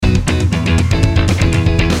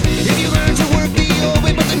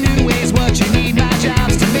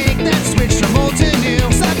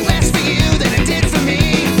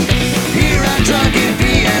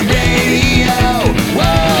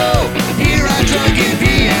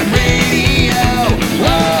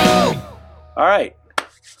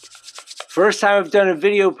First time I've done a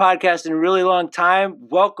video podcast in a really long time.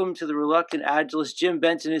 Welcome to the Reluctant Agilist. Jim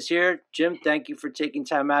Benson is here. Jim, thank you for taking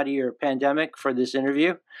time out of your pandemic for this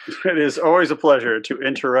interview. It is always a pleasure to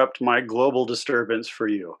interrupt my global disturbance for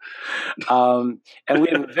you. And we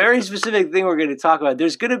have a very specific thing we're going to talk about.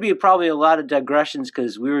 There's going to be probably a lot of digressions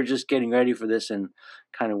because we were just getting ready for this and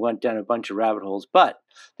kind of went down a bunch of rabbit holes. But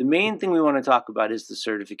the main thing we want to talk about is the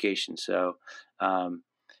certification. So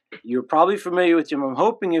you're probably familiar with Jim. I'm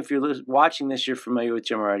hoping if you're watching this, you're familiar with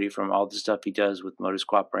Jim already from all the stuff he does with Modus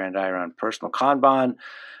Operandi around personal Kanban,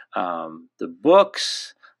 the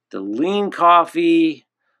books, the lean coffee.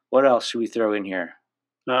 What else should we throw in here?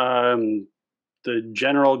 The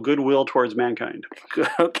general goodwill towards mankind.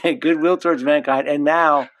 Okay, goodwill towards mankind. And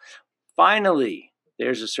now, finally,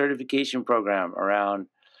 there's a certification program around.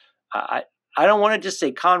 I don't want to just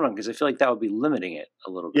say Kanban because I feel like that would be limiting it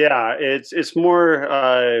a little bit. Yeah, it's more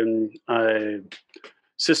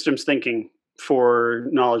systems thinking for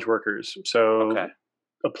knowledge workers. So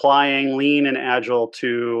applying lean and agile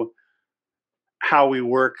to how we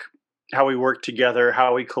work together,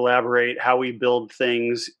 how we collaborate, how we build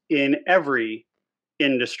things in every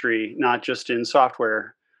industry, not just in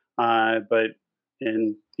software, but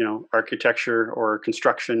in architecture or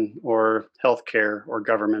construction or healthcare or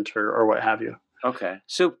government or what have you. Okay.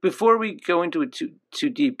 So before we go into it too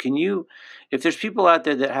deep, can you, if there's people out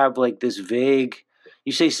there that have like this vague,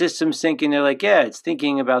 you say systems thinking, they're like, yeah, it's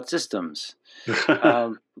thinking about systems.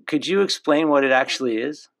 Could you explain what it actually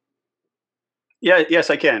is? Yeah, yes,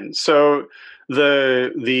 I can. So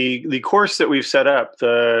the course that we've set up,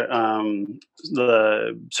 the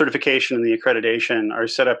certification and the accreditation are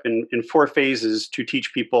set up in 4 phases to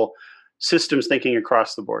teach people systems thinking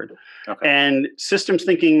across the board. Okay. And systems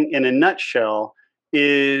thinking in a nutshell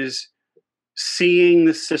is seeing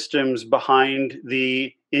the systems behind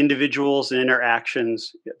the individuals and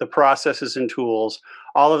interactions, the processes and tools,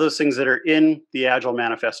 all of those things that are in the Agile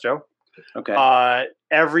Manifesto. Okay.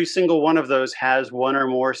 Every single one of those has one or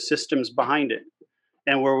more systems behind it.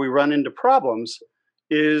 And where we run into problems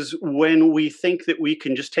is when we think that we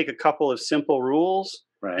can just take a couple of simple rules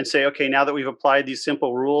and say, okay, now that we've applied these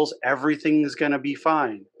simple rules, everything's going to be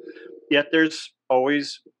fine. Yet there's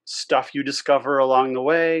always stuff you discover along the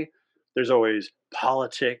way. There's always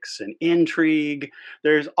politics and intrigue.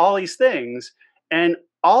 There's all these things. And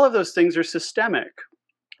all of those things are systemic.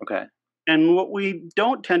 Okay. And what we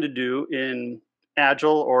don't tend to do in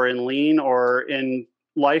Agile or in Lean or in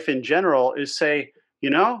life in general is say,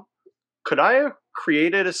 could I have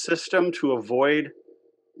created a system to avoid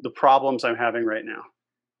the problems I'm having right now?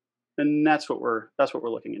 And that's what we're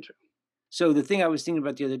looking into. So the thing I was thinking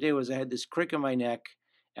about the other day was I had this crick in my neck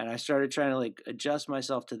and I started trying to adjust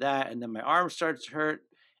myself to that. And then my arm starts to hurt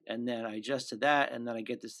and then I adjust to that. And then I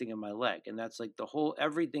get this thing in my leg. And that's like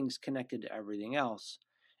everything's connected to everything else.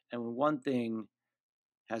 And when one thing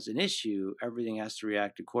has an issue, everything has to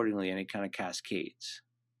react accordingly, and it kind of cascades.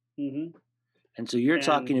 Mm-hmm. And so you're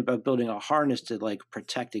talking about building a harness to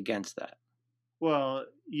protect against that. Well,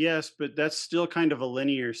 yes, but that's still kind of a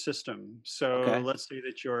linear system. So let's say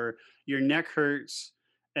that your neck hurts,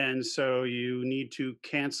 and so you need to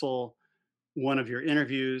cancel one of your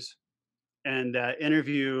interviews, and that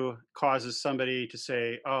interview causes somebody to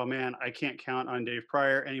say, "Oh man, I can't count on Dave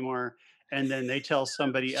Pryor anymore." And then they tell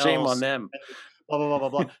somebody else. Shame on them. Blah, blah, blah,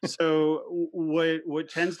 blah, blah. So what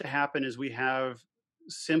tends to happen is we have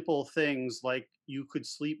simple things like you could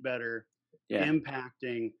sleep better,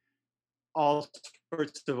 impacting all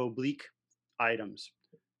sorts of oblique items,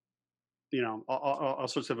 all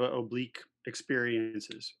sorts of oblique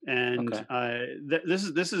experiences. And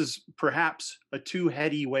this is perhaps a too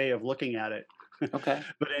heady way of looking at it. Okay.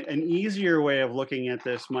 But an easier way of looking at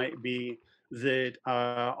this might be that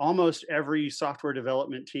almost every software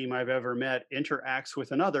development team I've ever met interacts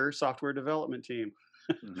with another software development team.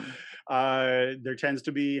 Mm-hmm. There tends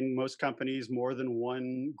to be in most companies more than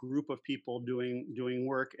one group of people doing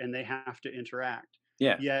work, and they have to interact.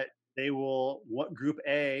 Yeah. Yet Group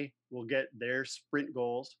A will get their sprint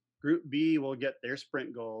goals. Group B will get their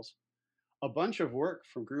sprint goals. A bunch of work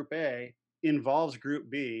from Group A involves Group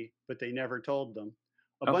B, but they never told them.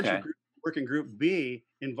 A bunch of work in Group B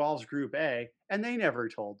involves Group A, and they never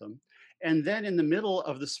told them. And then in the middle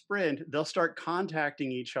of the sprint, they'll start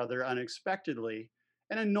contacting each other unexpectedly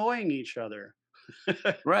and annoying each other.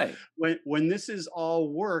 Right. When this is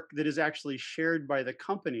all work that is actually shared by the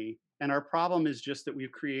company, and our problem is just that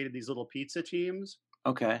we've created these little pizza teams.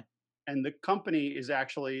 Okay. And the company is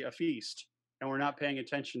actually a feast, and we're not paying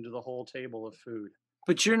attention to the whole table of food.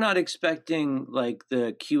 But you're not expecting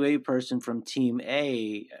the QA person from team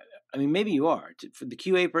A. I mean, maybe you are, for the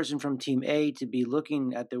QA person from team A to be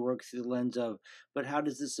looking at their work through the lens of, but how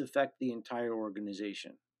does this affect the entire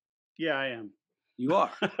organization? Yeah, I am. You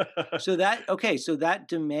are. So that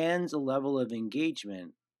demands a level of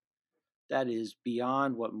engagement that is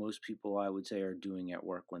beyond what most people, I would say, are doing at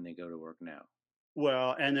work when they go to work now.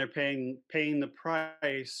 Well, and they're paying the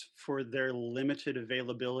price for their limited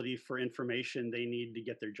availability for information they need to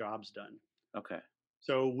get their jobs done. Okay.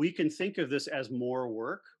 So we can think of this as more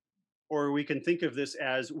work, or we can think of this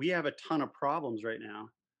as we have a ton of problems right now,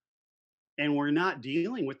 and we're not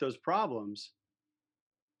dealing with those problems,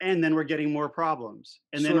 and then we're getting more problems.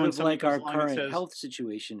 And then Sort when of somebody like comes our along and current says, health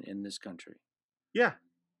situation in this country. "Yeah,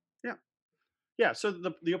 yeah, yeah." So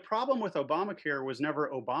the problem with Obamacare was never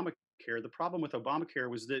Obamacare. The problem with Obamacare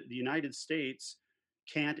was that the United States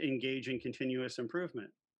can't engage in continuous improvement.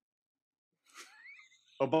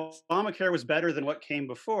 Obamacare was better than what came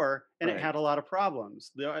before, and it Right. had a lot of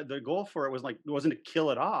problems. The goal for it was like, it wasn't to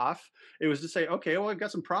kill it off. It was to say, okay, well, I've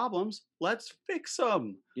got some problems. Let's fix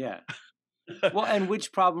them. Yeah. Well, and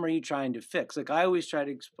which problem are you trying to fix? Like I always try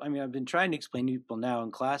to, I've been trying to explain to people now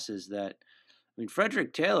in classes that,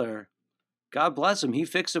 Frederick Taylor, God bless him, he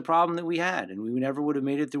fixed a problem that we had, and we never would have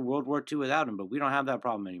made it through World War II without him. But we don't have that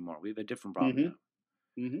problem anymore. We have a different problem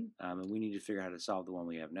now, and we need to figure out how to solve the one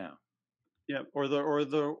we have now. Yeah, or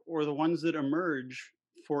the ones that emerge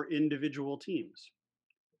for individual teams.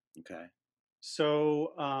 Okay.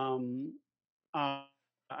 So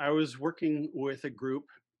I was working with a group,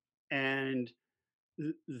 and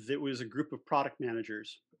that was a group of product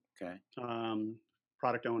managers, Okay.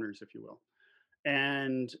 product owners, if you will,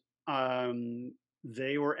 and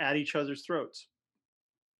they were at each other's throats,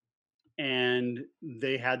 and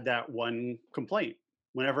they had that one complaint.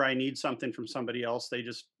 Whenever I need something from somebody else,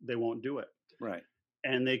 they won't do it. Right.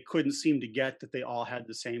 And they couldn't seem to get that they all had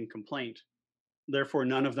the same complaint. Therefore,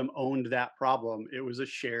 none of them owned that problem. It was a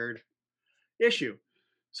shared issue.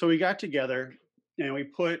 So we got together and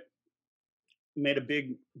we made a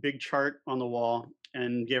big chart on the wall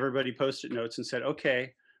and gave everybody post-it notes and said,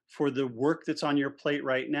 okay, for the work that's on your plate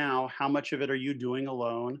right now, how much of it are you doing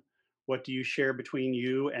alone? What do you share between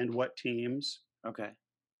you and what teams? Okay.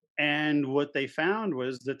 And what they found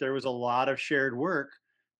was that there was a lot of shared work,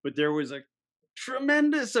 but there was a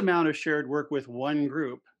tremendous amount of shared work with one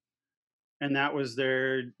group, and that was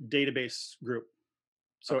their database group.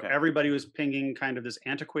 So Okay. everybody was pinging kind of this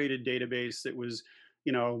antiquated database that was,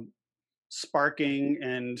 sparking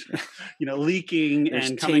and leaking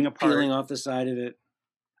There's and coming tape apart, peeling off the side of it.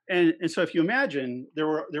 and so if you imagine,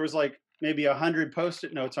 there was like maybe 100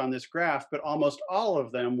 post-it notes on this graph, but almost all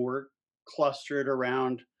of them were clustered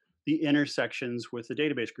around the intersections with the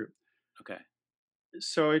database group. Okay.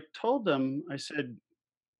 So I told them, I said,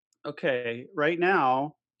 okay, right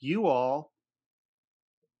now you all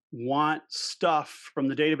want stuff from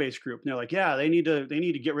the database group. And they're like, yeah, they need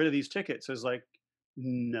to get rid of these tickets. I was like,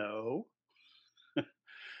 no.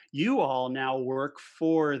 You all now work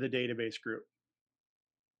for the database group.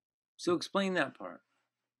 So explain that part.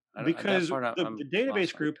 Because the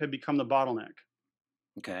database group had become the bottleneck.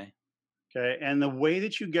 Okay. Okay. And the way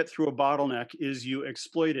that you get through a bottleneck is you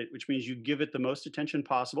exploit it, which means you give it the most attention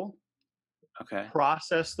possible. Okay.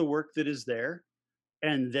 Process the work that is there,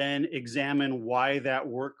 and then examine why that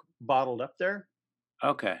work bottled up there.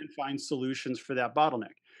 Okay. And find solutions for that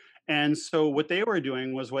bottleneck. And so what they were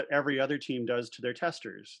doing was what every other team does to their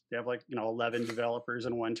testers. They have 11 developers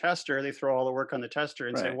and one tester. They throw all the work on the tester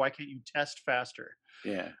and say, why can't you test faster?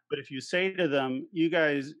 Yeah. But if you say to them, you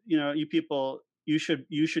guys, you people, you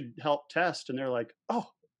should help test. And they're like, oh,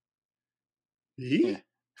 me? Yeah.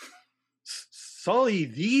 Sully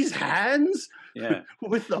these hands? Yeah.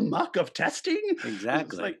 With the muck of testing?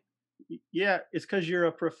 Exactly. It's yeah, it's because you're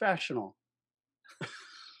a professional.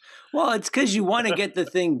 Well, it's because you want to get the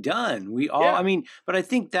thing done. We all, but I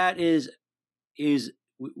think that is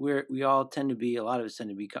where we all tend to be, a lot of us tend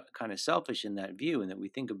to be kind of selfish in that view, and that we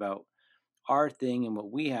think about our thing and what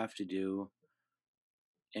we have to do,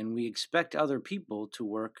 and we expect other people to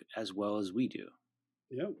work as well as we do.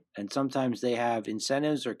 Yeah. And sometimes they have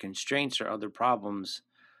incentives or constraints or other problems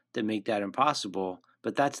that make that impossible,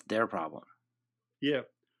 but that's their problem. Yeah.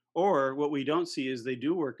 Or what we don't see is they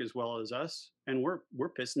do work as well as us, and we're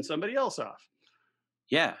pissing somebody else off.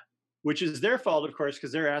 Yeah. Which is their fault, of course,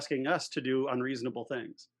 because they're asking us to do unreasonable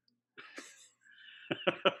things.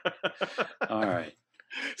 All right.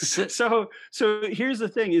 So here's the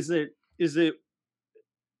thing: is that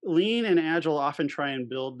lean and agile often try and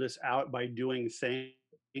build this out by doing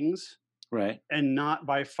things, right, and not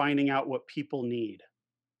by finding out what people need.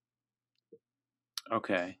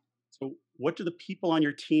 Okay. So What do the people on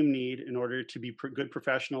your team need in order to be good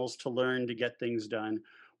professionals to learn to get things done?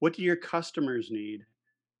 What do your customers need?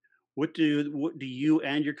 What do you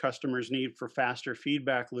and your customers need for faster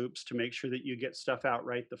feedback loops to make sure that you get stuff out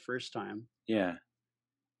right the first time? Yeah.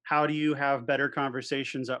 How do you have better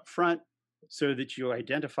conversations up front so that you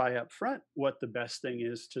identify up front what the best thing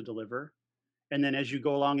is to deliver? And then as you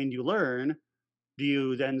go along and you learn, do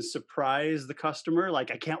you then surprise the customer?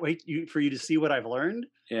 Like, I can't wait for you to see what I've learned,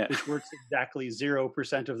 Yeah. which works exactly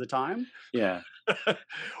 0% of the time. Yeah.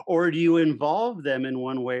 Or do you involve them in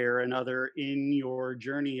one way or another in your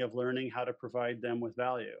journey of learning how to provide them with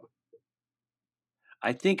value?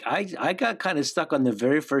 I think I got kind of stuck on the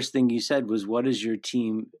very first thing you said was what is your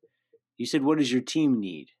team you said what does your team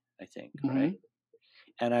need, I think, Hmm. right?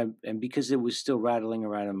 And because it was still rattling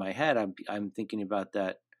around in my head, I'm thinking about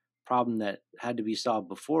that problem that had to be solved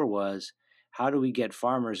before was how do we get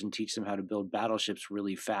farmers and teach them how to build battleships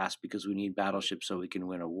really fast because we need battleships so we can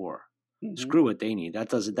win a war. Hmm. Screw what they need.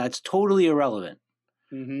 That's totally irrelevant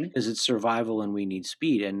Hmm. because it's survival and we need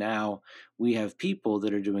speed. And now we have people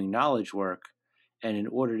that are doing knowledge work. And in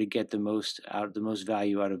order to get the most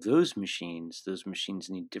value out of those machines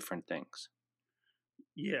need different things.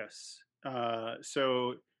 Yes.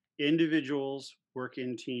 So individuals work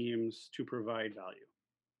in teams to provide value.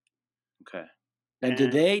 Okay. And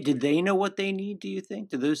And did they know what they need, do you think?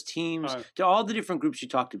 Do those teams, uh, to all the different groups you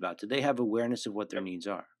talked about, do they have awareness of what their yep. needs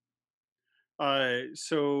are?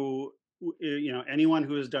 Anyone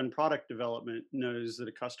who has done product development knows that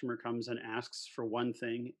a customer comes and asks for one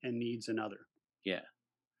thing and needs another, Yeah.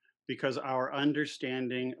 because our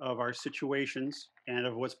understanding of our situations and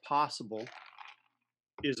of what's possible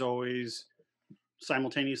is always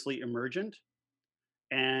simultaneously emergent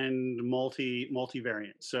and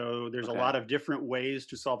multivariant. So there's a Okay. lot of different ways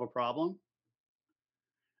to solve a problem.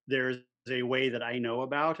 There's a way that I know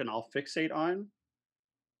about and I'll fixate on,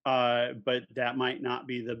 but that might not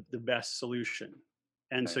be the best solution.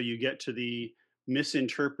 And so Right. you get to the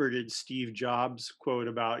misinterpreted Steve Jobs quote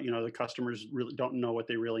about, the customers really don't know what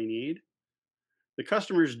they really need. The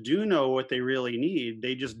customers do know what they really need.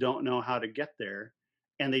 They just don't know how to get there,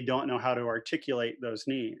 and they don't know how to articulate those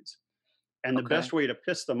needs. And the Okay. best way to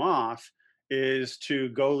piss them off is to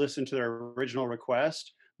go listen to their original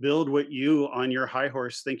request, build what you on your high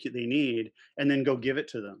horse think they need, and then go give it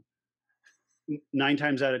to them. Nine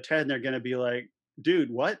times out of 10, they're going to be like, dude,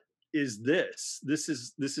 what is this? This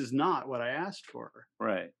is not what I asked for.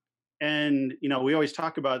 Right. And, we always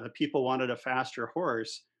talk about the people wanted a faster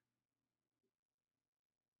horse.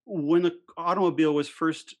 When the automobile was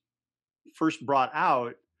first brought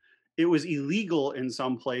out, it was illegal in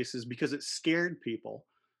some places because it scared people.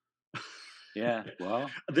 Yeah. Well,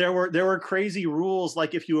 There were crazy rules,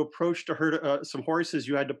 like if you approached a herd, some horses,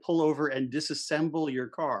 you had to pull over and disassemble your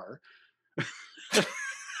car.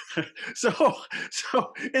 so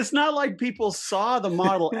so it's not like people saw the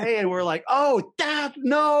Model A and were like, oh,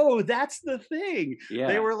 no, that's the thing. They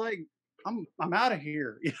yeah. were like, I'm out of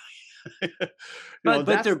here. But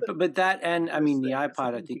That's there the but that and I this mean the thing. That's the iPod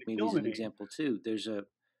I thing that's think going to maybe kill is an me. example too.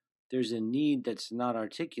 There's a need that's not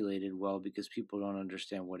articulated well because people don't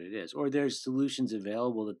understand what it is or there's solutions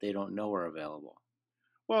available that they don't know are available.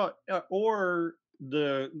 Well, or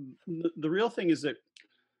the real thing is that,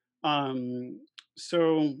 um,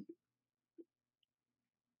 so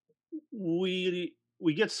we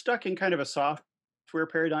get stuck in kind of a software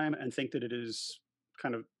paradigm and think that it is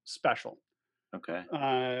kind of special. Okay.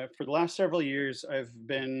 For the last several years, I've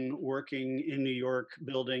been working in New York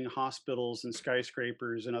building hospitals and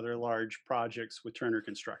skyscrapers and other large projects with Turner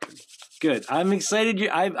Construction. Good. I'm excited.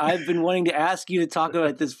 I've been wanting to ask you to talk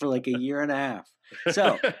about this for like a year and a half.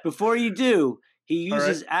 So before you do, he All right.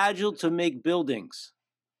 uses Agile to make buildings.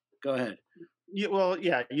 Go ahead. Yeah, well,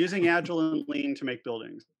 yeah, using Agile and Lean to make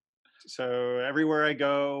buildings. So everywhere I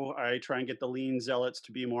go, I try and get the Lean zealots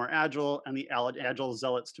to be more agile, and the agile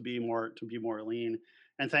zealots to be more lean.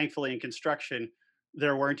 And thankfully, in construction,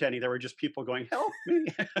 there weren't any. There were just people going, "Help me!"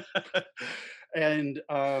 And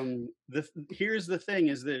here's the thing: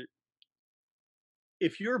 is that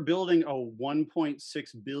if you're building a $1.6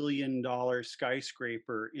 billion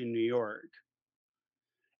skyscraper in New York,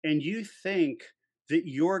 and you think that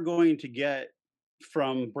you're going to get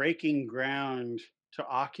from breaking ground to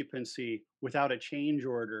occupancy without a change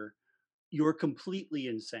order, you're completely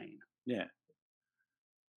insane. Yeah.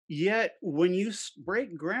 Yet, when you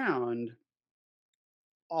break ground,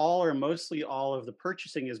 all or mostly all of the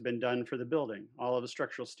purchasing has been done for the building, all of the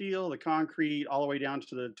structural steel, the concrete, all the way down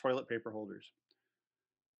to the toilet paper holders.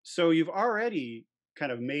 So you've already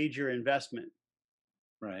kind of made your investment,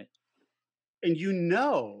 Right. and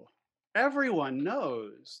everyone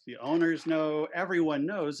knows, the owners know, everyone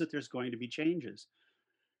knows that there's going to be changes.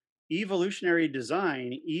 Evolutionary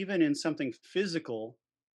design, even in something physical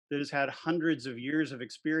that has had hundreds of years of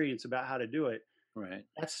experience about how to do it, Right.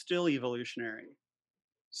 that's still evolutionary.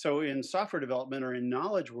 So in software development or in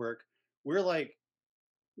knowledge work, we're like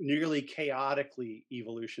nearly chaotically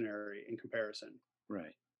evolutionary in comparison.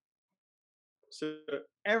 Right. So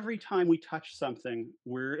every time we touch something,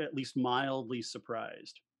 we're at least mildly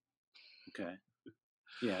surprised. Okay.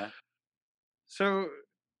 Yeah. So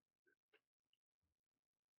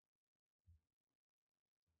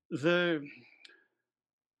the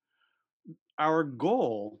our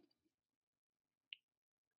goal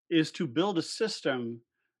is to build a system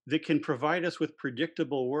that can provide us with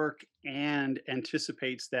predictable work and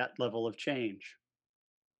anticipates that level of change.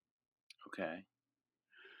 Okay.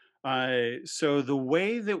 So the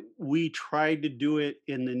way that we tried to do it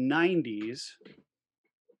in the 90s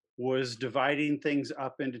was dividing things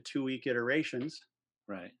up into 2 week iterations.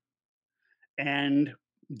 Right. And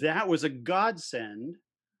that was a godsend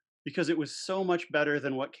because it was so much better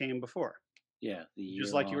than what came before. Yeah. The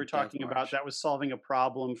Just like you were year-long death talking about, march. that was solving a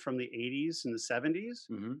problem from the 80s and the 70s.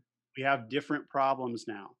 Mm-hmm. We have different problems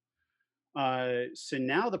now. So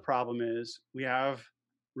now the problem is we have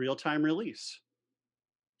real-time release.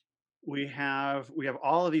 We have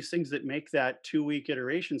all of these things that make that 2 week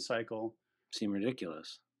iteration cycle Seem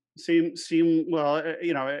ridiculous. seem well,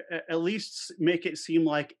 at least make it seem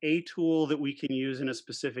like a tool that we can use in a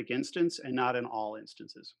specific instance and not in all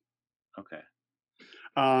instances. Okay.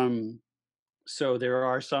 Um, so there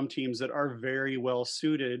are some teams that are very well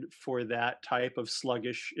suited for that type of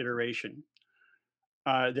sluggish iteration.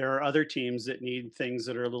 There are other teams that need things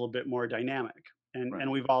that are a little bit more dynamic, and Right.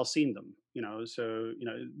 and we've all seen them. So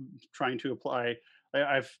trying to apply.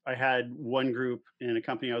 I had one group in a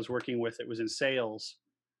company I was working with that was in sales,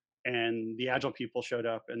 and the agile people showed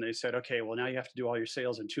up and they said, "Okay, well now you have to do all your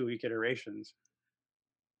sales in 2 week iterations,"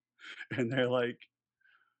 and they're like,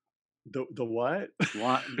 "The what?"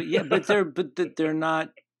 Why? But yeah, they're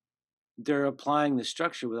not. They're applying the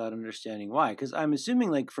structure without understanding why. Because I'm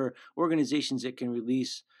assuming, like for organizations that can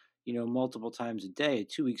release, multiple times a day, a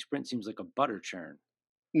 2-week sprint seems like a butter churn.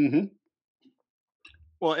 hmm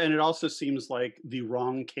Well, and it also seems like the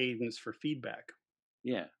wrong cadence for feedback.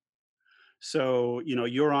 Yeah. So,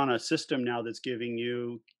 you're on a system now that's giving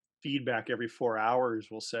you feedback every 4 hours,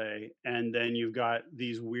 we'll say, and then you've got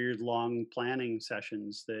these weird long planning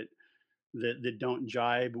sessions that don't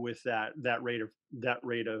jibe with that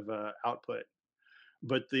rate of output.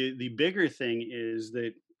 But the bigger thing is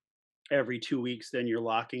that every 2 weeks, then you're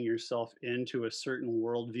locking yourself into a certain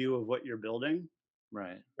worldview of what you're building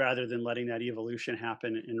Right. rather than letting that evolution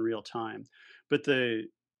happen in real time. But the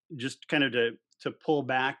just kind of to pull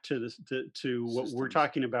back to this to what we're Systems.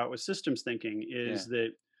 talking about with systems thinking Yeah. is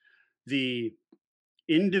that the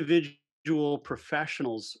individual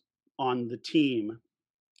professionals on the team,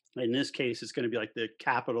 in this case it's going to be like the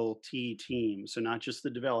capital T team, so not just the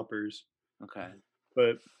developers, Okay.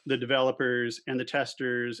 but the developers and the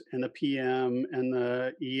testers and the PM and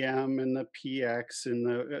the EM and the PX and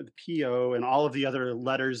the PO and all of the other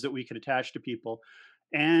letters that we could attach to people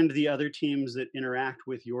and the other teams that interact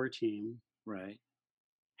with your team Right.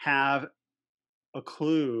 have a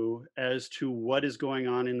clue as to what is going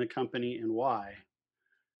on in the company and why.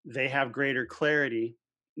 They have greater clarity.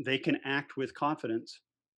 They can act with confidence.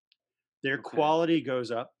 Their Okay. quality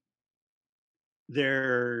goes up.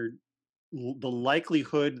 Their the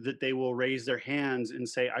likelihood that they will raise their hands and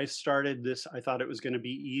say, "I started this, I thought it was going to be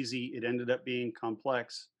easy, it ended up being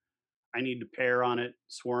complex, I need to pair on it,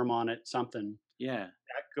 swarm on it, something," Yeah.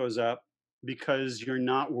 that goes up because you're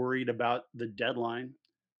not worried about the deadline.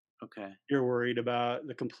 Okay. You're worried about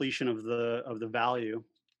the completion of the value,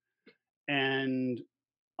 and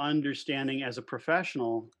understanding as a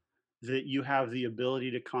professional that you have the ability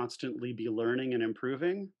to constantly be learning and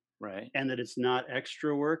improving, Right. and that it's not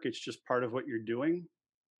extra work, it's just part of what you're doing.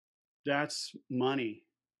 That's money.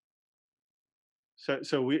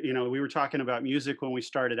 So we were talking about music when we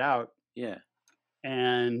started out, Yeah.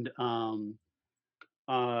 and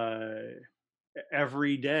uh,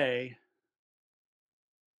 every day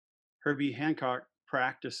Herbie Hancock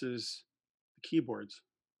practices the keyboards.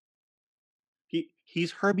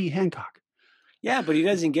 He's Herbie Hancock, Yeah, but he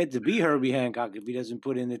doesn't get to be Herbie Hancock if he doesn't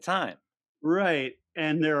put in the time. right?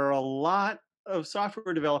 And there are a lot of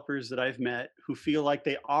software developers that I've met who feel like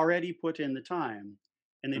they already put in the time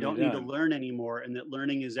and they And they're don't need to done. learn anymore, and that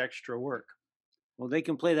learning is extra work. Well, they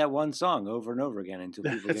can play that one song over and over again until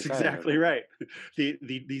people That's get tired of exactly it. right.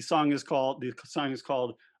 The song is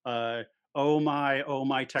called uh, oh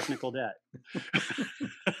my technical debt.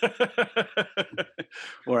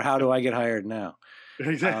 Or how do I get hired now?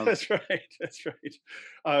 That's right. That's right.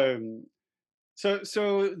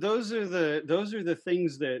 So those are the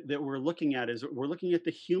things that we're looking at. Is we're looking at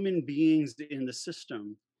the human beings in the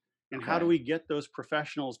system, and how do Okay. we get those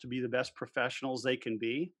professionals to be the best professionals they can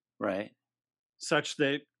be, Right. such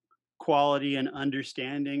that quality and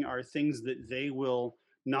understanding are things that they will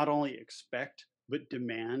not only expect but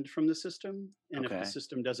demand from the system. And if the Okay.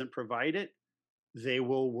 system doesn't provide it, they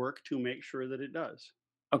will work to make sure that it does.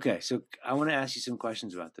 Okay. So I want to ask you some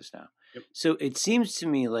questions about this now. Yep. So it seems to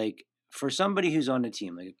me like for somebody who's on the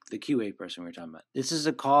team, like the QA person we were talking about, this is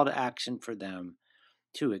a call to action for them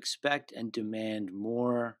to expect and demand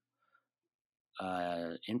more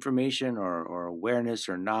information or awareness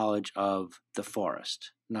or knowledge of the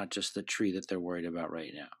forest, not just the tree that they're worried about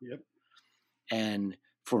right now. Yep. And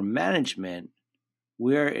for management,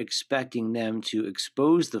 we're expecting them to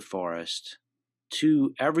expose the forest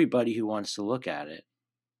to everybody who wants to look at it.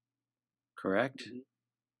 Correct? Mm-hmm.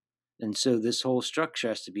 And so this whole structure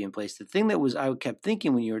has to be in place. The thing that was I kept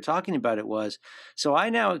thinking when you were talking about it was, so I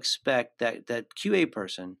now expect that QA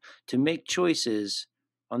person to make choices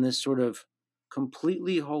on this sort of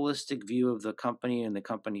completely holistic view of the company and the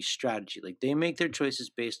company's strategy. Like they make their choices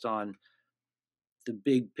based on the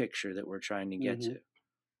big picture that we're trying to get to,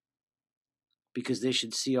 because they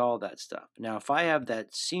should see all that stuff. Now, if I have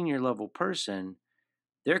that senior level person,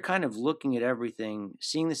 they're kind of looking at everything,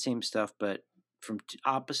 seeing the same stuff, but from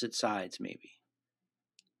opposite sides, maybe.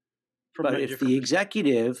 But if the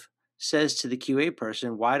executive says to the QA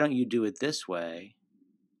person, why don't you do it this way?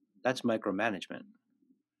 That's micromanagement.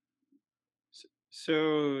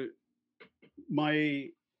 So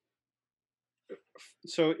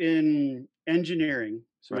in engineering,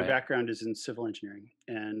 so my background is in civil engineering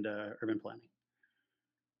and urban planning.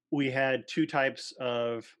 We had two types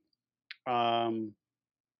of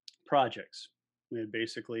projects. We had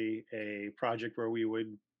basically a project where we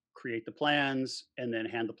would create the plans and then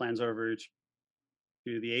hand the plans over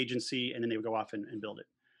to the agency, and then they would go off and build it.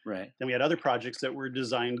 Right. Then we had other projects that were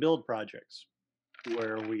design build projects,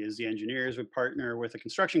 where we as the engineers would partner with a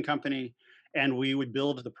construction company and we would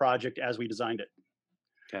build the project as we designed it.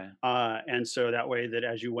 Okay. And so that way that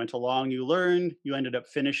as you went along, you learned, you ended up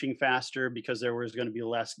finishing faster because there was going to be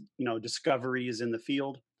less, discoveries in the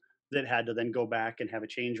field that had to then go back and have a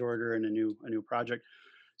change order and a new project.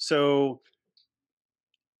 So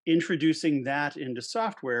introducing that into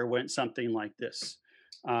software went something like this.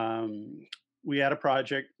 We had a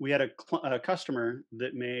project, we had a customer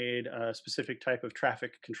that made a specific type of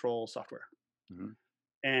traffic control software. Mm-hmm.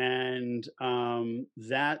 And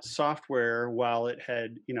that software, while it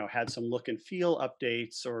had, had some look and feel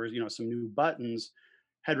updates or, some new buttons,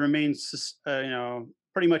 had remained,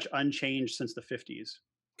 pretty much unchanged since the 50s.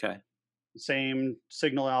 Okay. The same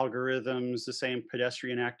signal algorithms, the same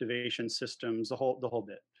pedestrian activation systems, the whole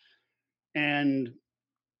bit. And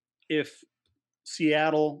if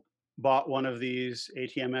Seattle bought one of these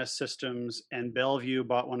ATMS systems and Bellevue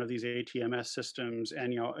bought one of these ATMS systems,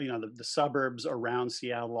 and the suburbs around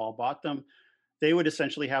Seattle all bought them, they would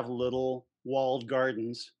essentially have little walled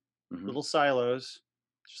gardens, little silos,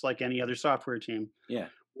 just like any other software team. Yeah.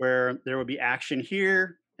 Where there would be action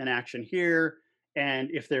here and action here, and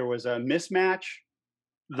if there was a mismatch,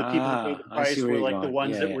 the people who paid the price were like the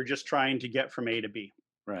ones that were just trying to get from A to B.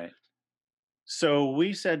 Right. So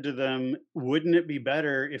we said to them, wouldn't it be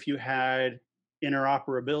better if you had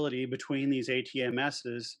interoperability between these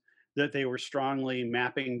ATMSs, that they were strongly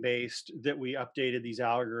mapping based, that we updated these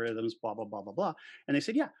algorithms, blah, blah, blah, blah, blah. And they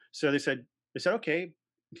said, yeah. So they said, okay,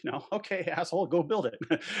 okay, asshole, go build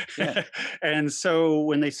it. Yeah. And so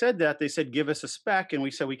when they said that, they said, give us a spec. And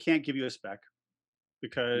we said, we can't give you a spec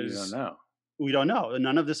because we don't know.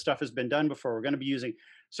 None of this stuff has been done before. We're going to be using,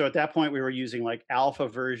 so at that point we were using like alpha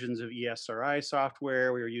versions of ESRI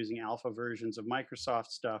software. We were using alpha versions of Microsoft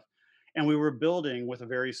stuff. And we were building with a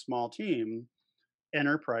very small team,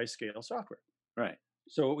 enterprise scale software. Right.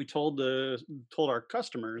 So what we told our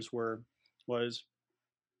customers was,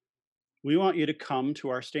 we want you to come to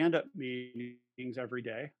our stand-up meetings every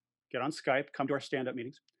day. Get on Skype, come to our stand-up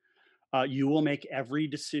meetings. You will make every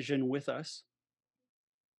decision with us.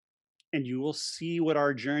 And you will see what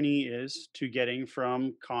our journey is to getting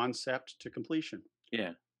from concept to completion.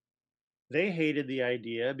 Yeah. They hated the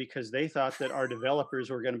idea because they thought that our developers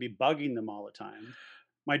were going to be bugging them all the time.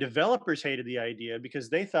 My developers hated the idea because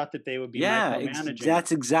they thought that they would be micromanaging.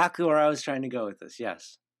 That's exactly where I was trying to go with this.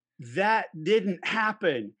 Yes. That didn't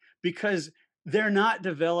happen because they're not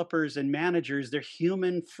developers and managers. They're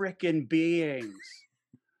human frickin' beings.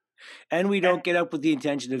 And we And don't get up with the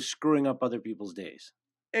intention of screwing up other people's days.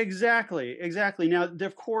 exactly, exactly. Now,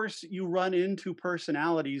 of course, you run into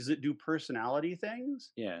personalities that do personality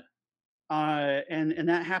things. Yeah. And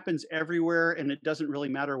that happens everywhere, and it doesn't really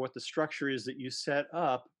matter what the structure is that you set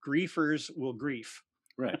up. Griefers will grief,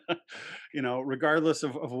 Right. regardless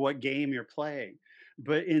of what game you're playing.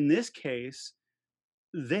 But in this case,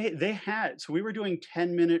 they had so we were doing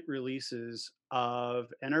 10-minute releases of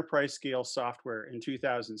enterprise scale software in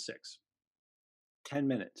 2006. 10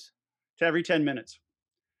 minutes. To every 10 minutes,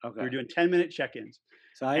 we were Okay. doing 10-minute check-ins,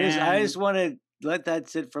 So I just and want to let that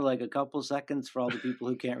sit for like a couple seconds for all the people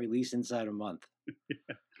who can't release inside a month.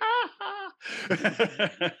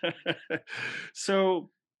 so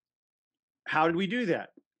how did we do that?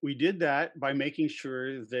 We did that by making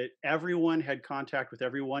sure that everyone had contact with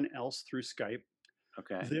everyone else through Skype,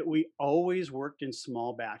 Okay. that we always worked in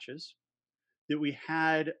small batches, that we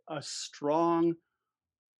had a strong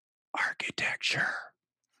architecture.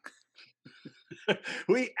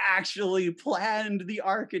 We actually planned the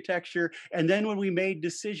architecture. And then when we made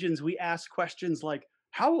decisions, we asked questions like,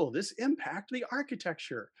 how will this impact the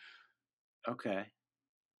architecture? Okay.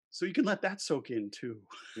 So you can let that soak in too.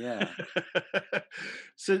 Yeah.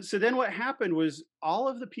 So then what happened was all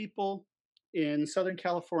of the people in Southern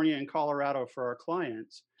California and Colorado for our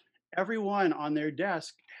clients, everyone on their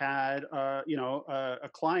desk had a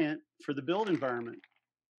client for the build environment.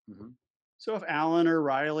 Hmm. So if Alan or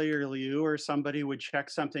Riley or Liu or somebody would check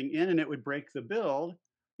something in and it would break the build,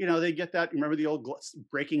 they get that. Remember the old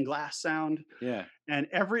breaking glass sound? Yeah. And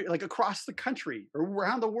like across the country or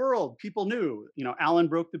around the world, people knew, Alan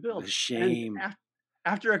broke the build. The And shame.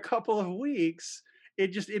 after a couple of weeks,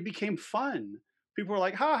 it became fun. People were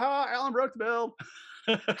like, "Ha ha, Alan broke the build,"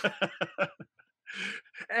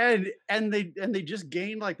 and they just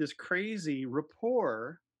gained like this crazy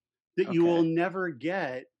rapport that you will Okay. never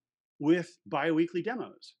get with biweekly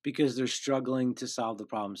demos. Because they're struggling to solve the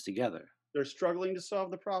problems together. They're struggling to solve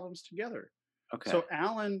the problems together. Okay. So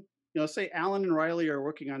Alan, say Alan and Riley are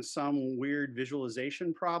working on some weird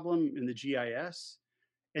visualization problem in the GIS,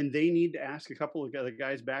 and they need to ask a couple of other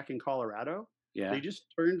guys back in Colorado. Yeah. They just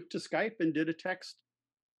turned to Skype and did a text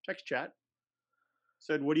chat.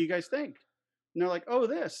 Said, "What do you guys think?" And they're like, "Oh,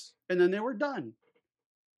 this," and then they were done.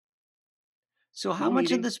 So how No much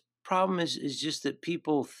of meeting. this problem is just that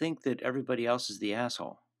people think that everybody else is the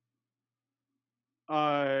asshole?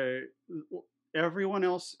 Uh, everyone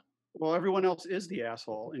else. Well, everyone else is the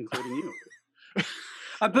asshole, including you.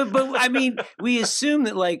 But I mean, we assume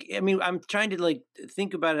that I'm trying to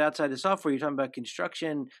think about it outside the software. You're talking about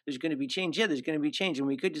construction. There's going to be change. Yeah, there's going to be change, and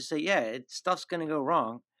we could just say, yeah, stuff's going to go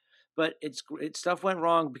wrong, but stuff went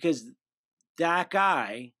wrong because that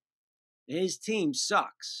guy, his team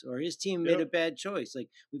sucks, or his team made a Yep. bad choice. Like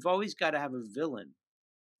we've always got to have a villain.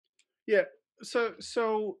 Yeah. So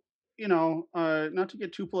not to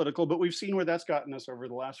get too political, but we've seen where that's gotten us over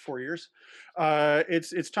the last 4 years.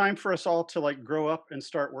 It's time for us all to like grow up and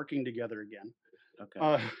start working together again. Okay.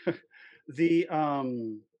 Uh, the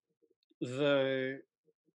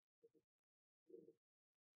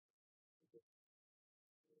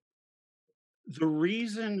the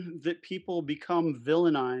reason that people become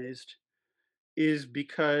villainized is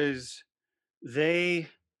because they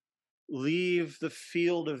leave the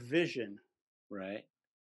field of vision. Right.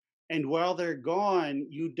 And while they're gone,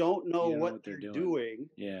 you don't know You don't know what what they're they're doing. doing.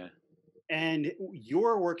 Yeah. And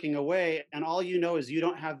you're working away, and all you know is you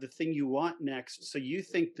don't have the thing you want next. So you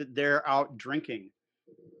think that they're out drinking,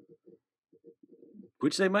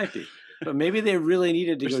 Which they might be, but maybe they really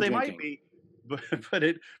needed to which go they drinking. might be,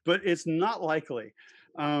 but it's not likely.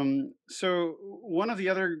 So one of the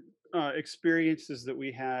other experiences that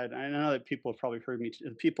we had, I know that people have probably heard me,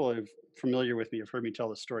 people who are familiar with me have heard me tell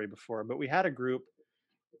this story before, but we had a group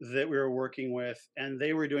that we were working with, and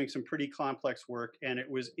they were doing some pretty complex work, and it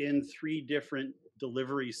was in 3 different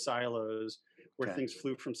delivery silos where Okay. things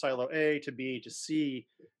flew from silo A to B to C.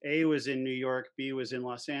 A was in New York, B was in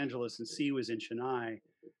Los Angeles, and C was in Chennai.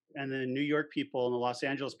 And the New York people and the Los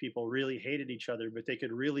Angeles people really hated each other, but they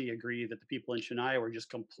could really agree that the people in Chennai were just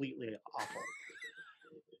completely awful.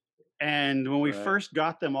 And when we Right. first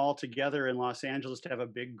got them all together in Los Angeles to have a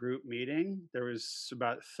big group meeting, there was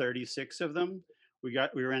about 36 of them. We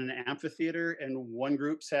were in an amphitheater, and one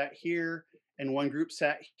group sat here, and one group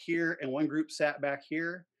sat here, and one group sat back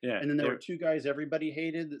here. Yeah. And then there were 2 guys everybody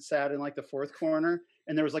hated that sat in like the 4th corner,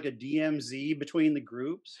 and there was like a DMZ between the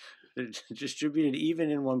groups. They're distributed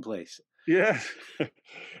even in one place. Yeah.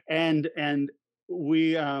 and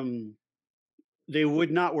we they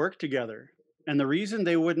would not work together. And the reason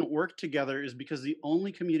they wouldn't work together is because the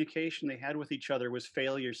only communication they had with each other was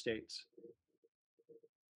failure states.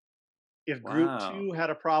 If group Wow. 2 had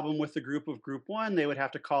a problem with the group of group 1, they would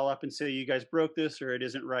have to call up and say, you guys broke this or it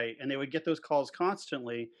isn't right. And they would get those calls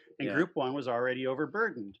constantly. And Yeah. group 1 was already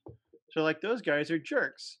overburdened. So like those guys are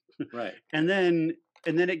jerks. Right. And then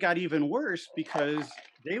it got even worse because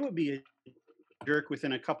they would be a jerk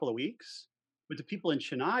within a couple of weeks, but the people in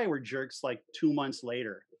Chennai were jerks like 2 months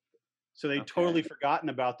later. So they'd totally Okay. forgotten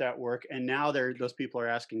about that work, and now those people are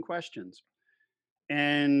asking questions.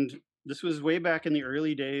 And this was way back in the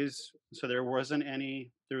early days, so there was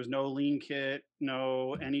no lean kit,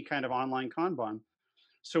 no any kind of online Kanban.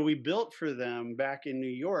 So we built for them back in New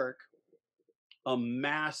York a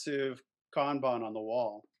massive Kanban on the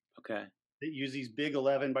wall Okay. that used these big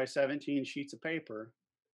 11 by 17 sheets of paper.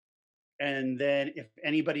 And then if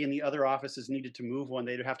anybody in the other offices needed to move one,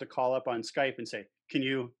 they'd have to call up on Skype and say, "Can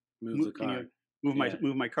you Move the can you card. move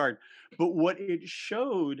Yeah. my card?" But what it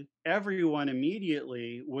showed everyone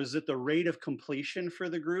immediately was that the rate of completion for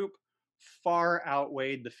the group far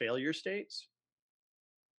outweighed the failure states.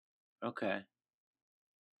 Okay.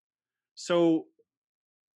 So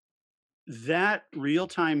that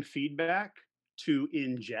real-time feedback to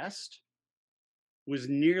ingest was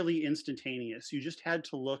nearly instantaneous. You just had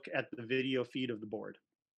to look at the video feed of the board.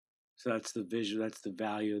 So that's the visual. That's the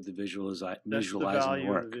value of the That's the visualizing the value of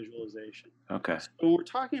the work. visualization. Okay. So when we're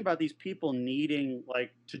talking about these people needing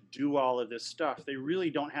like to do all of this stuff, they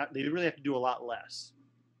really have to do a lot less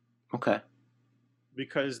Okay.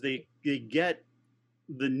 because they get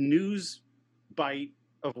the news bite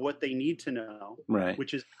of what they need to know, Right.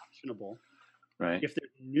 which is actionable. Right. If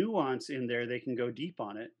there's nuance in there, they can go deep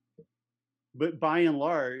on it. But by and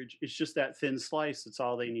large, it's just that thin slice. That's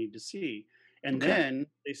all they need to see. And Okay. then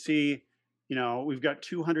they see, we've got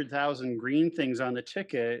 200,000 green things on the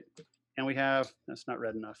ticket, and that's not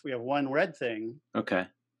red enough. We have one red thing. Okay.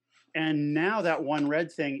 And now that one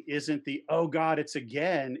red thing isn't oh God,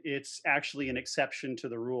 it's actually an exception to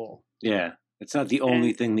the rule. Yeah. It's not the only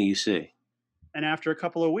And, thing that you see. and after a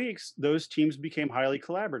couple of weeks, those teams became highly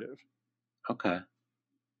collaborative Okay.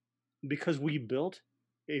 because we built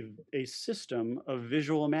a system of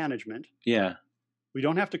visual management. Yeah. We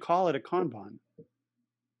don't have to call it a Kanban.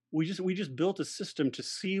 We just built a system to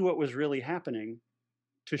see what was really happening,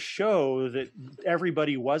 to show that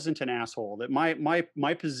everybody wasn't an asshole, that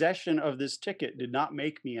my possession of this ticket did not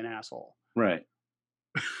make me an asshole. Right.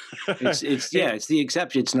 It's the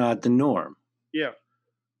exception. It's not the norm. Yeah.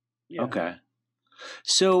 Okay.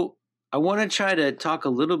 So I want to try to talk a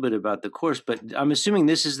little bit about the course, but I'm assuming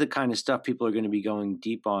this is the kind of stuff people are going to be going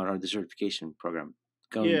deep on, or the certification program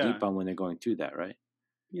going deep on when they're going through that, right?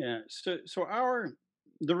 Yeah. So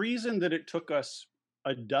the reason that it took us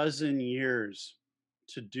a dozen years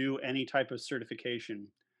to do any type of certification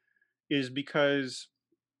is because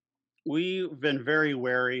we've been very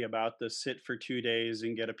wary about the sit for 2 days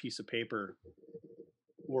and get a piece of paper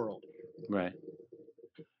world. Right.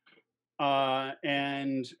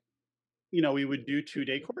 And we would do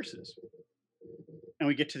 2-day courses, and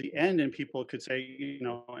we get to the end and people could say,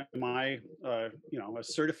 am I a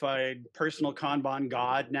certified personal Kanban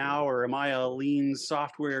god now, or am I a lean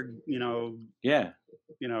software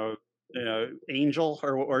angel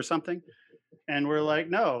or something? And we're like,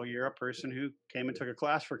 no, you're a person who came and took a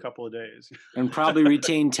class for a couple of days and probably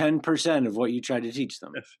retain 10% of what you tried to teach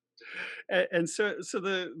them. And so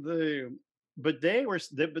but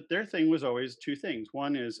their thing was always two things.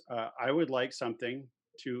 One is I would like something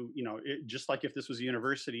to, just like if this was a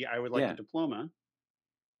university, I would like a diploma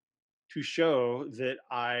to show that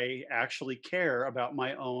I actually care about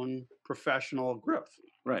my own professional growth.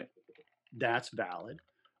 Right. That's valid.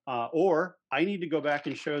 Or I need to go back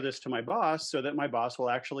and show this to my boss so that my boss will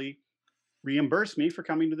actually reimburse me for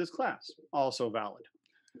coming to this class. Also valid.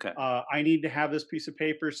 Okay. I need to have this piece of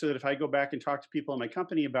paper so that if I go back and talk to people in my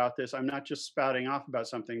company about this, I'm not just spouting off about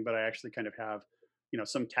something, but I actually kind of have,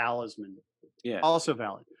 some talisman. Yeah. Also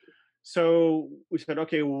valid. So we said,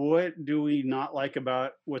 okay, what do we not like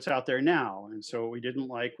about what's out there now? And so what we didn't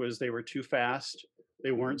like was they were too fast.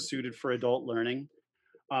 They weren't suited for adult learning.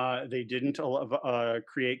 They didn't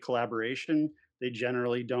create collaboration. They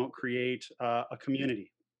generally don't create a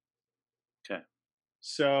community. Okay.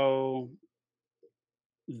 So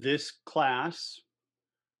this class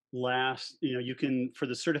lasts, you can, for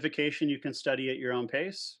the certification, you can study at your own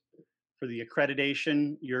pace. For the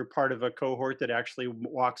accreditation, you're part of a cohort that actually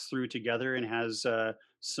walks through together and has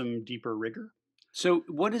some deeper rigor. So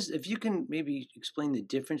if you can maybe explain the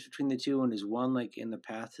difference between the two, and is one like in the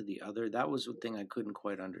path to the other? That was the thing I couldn't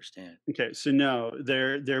quite understand. Okay, so no,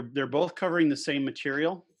 they're both covering the same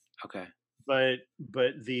material. Okay. But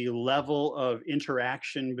the level of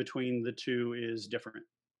interaction between the two is different.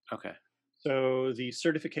 Okay. So the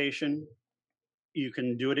certification, you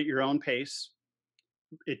can do it at your own pace.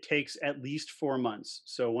 It takes at least 4 months.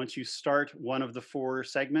 So once you start one of the four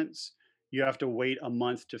segments, you have to wait a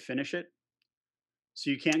month to finish it. So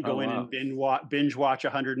you can't Oh go in wow. and binge watch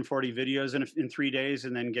 140 videos in 3 days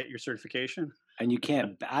and then get your certification. And you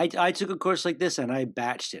can't. I took a course like this and I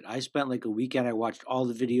batched it. I spent like a weekend. I watched all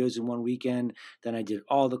the videos in one weekend. Then I did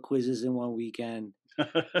all the quizzes in one weekend,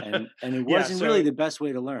 and it Yeah. wasn't really So the best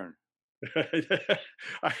way to learn.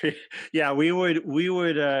 yeah, we would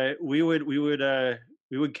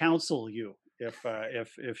counsel you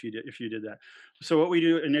if you did that. So what we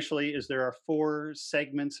do initially is there are four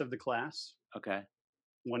segments of the class. Okay.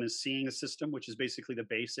 One is seeing a system, which is basically the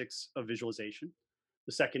basics of visualization.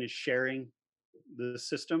 The second is sharing the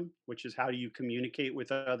system, which is how do you communicate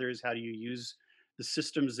with others? How do you use the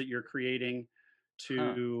systems that you're creating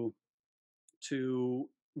Huh. to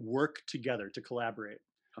work together, to collaborate?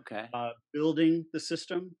 Okay. Building the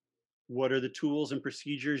system. What are the tools and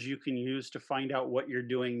procedures you can use to find out what you're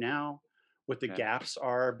doing now, what the Okay. gaps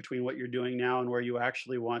are between what you're doing now and where you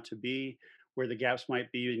actually want to be, where the gaps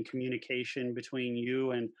might be in communication between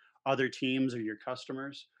you and other teams or your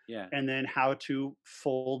customers, Yeah. and then how to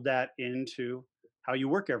fold that into how you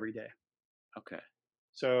work every day. Okay.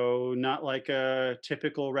 So, not like a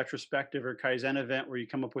typical retrospective or Kaizen event where you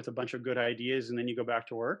come up with a bunch of good ideas and then you go back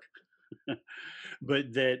to work,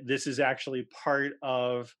 but that this is actually part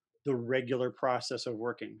of the regular process of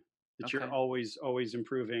working, that you're Okay. always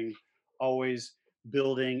improving, always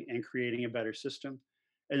building and creating a better system.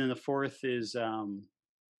 And then the fourth is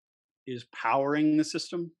powering the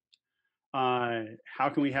system. How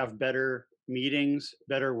can we have better meetings,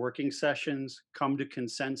 better working sessions, come to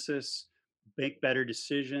consensus, make better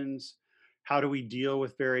decisions? How do we deal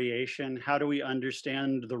with variation? How do we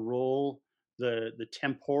understand the role, the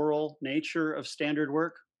temporal nature of standard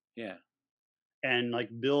work, Yeah. and like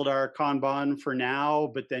build our Kanban for now,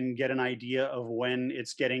 but then get an idea of when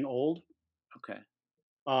it's getting old, Okay.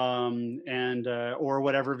 and or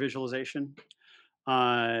whatever visualization.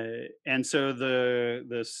 Uh, and so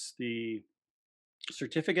the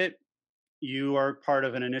certificate, you are part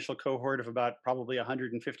of an initial cohort of about probably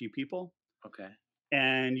 150 people, Okay.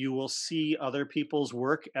 and you will see other people's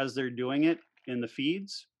work as they're doing it in the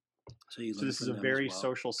feeds. So you So learn this is from a them as very well.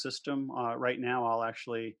 social system. Right now,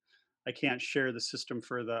 I can't share the system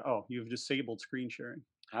for the. Oh, you've disabled screen sharing.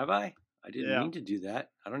 Have I? I didn't Yeah. mean to do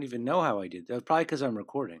that. I don't even know how I did that. Probably because I'm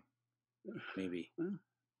recording. Maybe.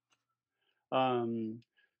 Um,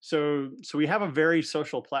 so we have a very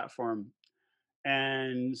social platform,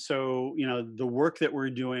 and so the work that we're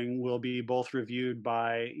doing will be both reviewed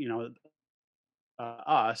by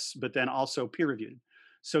us, but then also peer reviewed.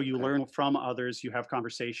 So you Okay. learn from others, you have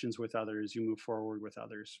conversations with others, you move forward with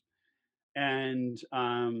others. And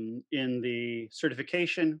in the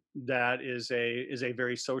certification, that is a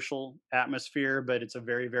very social atmosphere, but it's a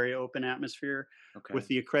very open atmosphere. Okay. With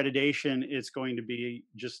the accreditation, it's going to be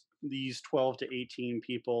just these 12 to 18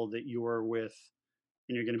 people that you are with,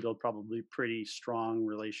 and you're going to build probably pretty strong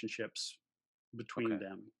relationships between Okay.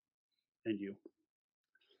 them and you.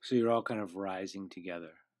 So you're all kind of rising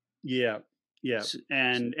together. Yeah, yeah, So,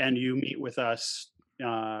 and you meet with us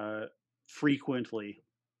frequently.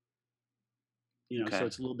 So okay.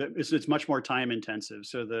 it's a little bit, it's much more time intensive.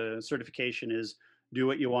 So the certification is do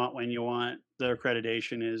what you want when you want. The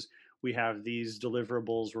accreditation is we have these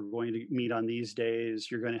deliverables. We're going to meet on these days.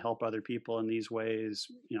 You're going to help other people in these ways.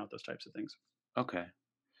 Those types of things. Okay.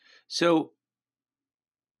 So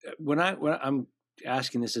when I'm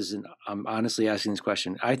asking this as I'm honestly asking this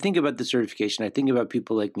question, I think about the certification. I think about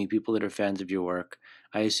people like me, people that are fans of your work.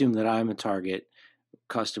 I assume that I'm a target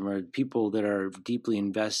customer, people that are deeply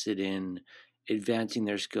invested in advancing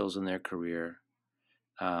their skills in their career,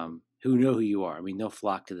 who know who you are. I mean, they'll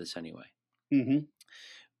flock to this anyway. Mm-hmm.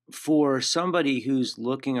 For somebody who's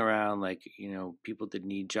looking around, like, people that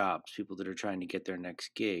need jobs, people that are trying to get their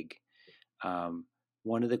next gig,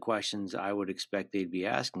 one of the questions I would expect they'd be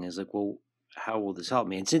asking is like, well, how will this help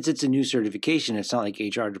me? And since it's a new certification, it's not like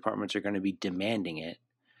HR departments are going to be demanding it.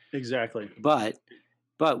 Exactly. But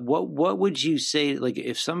what would you say, like,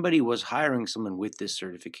 if somebody was hiring someone with this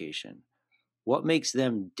certification, what makes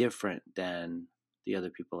them different than the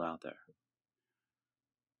other people out there?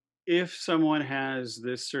 If someone has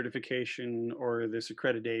this certification or this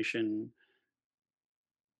accreditation,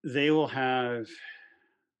 they will have,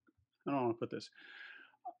 I don't want to put this,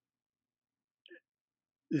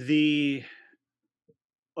 the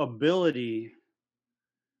ability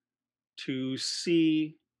to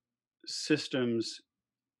see systems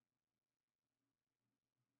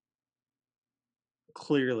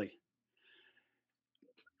clearly.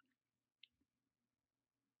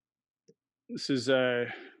 this is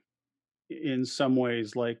in some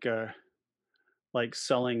ways like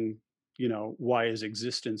selling, why is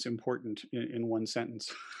existence important in one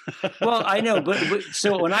sentence. Well, I know, but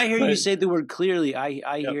so when I hear you But say the word clearly, I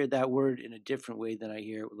yep. hear that word in a different way than I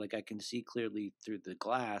hear it. Like I can see clearly through the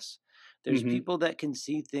glass. There's Hmm. people that can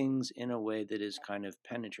see things in a way that is kind of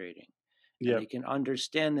penetrating, and they Yep. can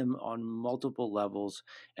understand them on multiple levels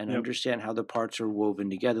and Yep. understand how the parts are woven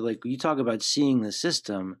together. Like you talk about seeing the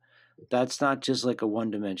system, that's not just like a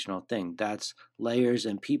one-dimensional thing. That's layers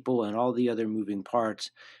and people and all the other moving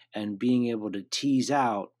parts, and being able to tease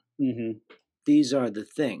out Hmm. these are the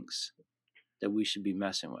things that we should be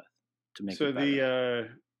messing with to make So it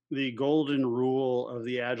better. the golden rule of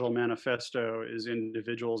the Agile Manifesto is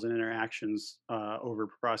individuals and interactions over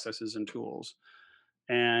processes and tools.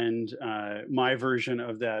 And my version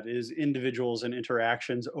of that is individuals and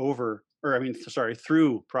interactions over, or I mean, sorry,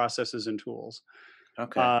 through processes and tools.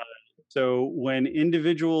 Okay. Uh, so when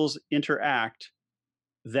individuals interact,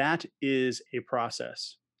 that is a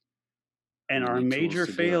process. And And you our need tools major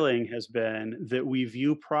to do it. failing has been that we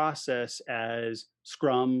view process as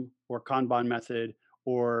Scrum or Kanban method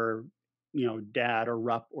or DAD or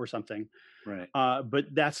RUP or something. Right.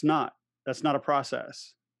 But that's not a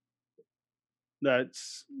process.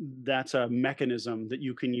 That's that's a mechanism that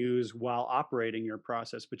you can use while operating your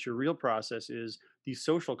process. But your real process is the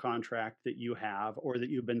social contract that you have or that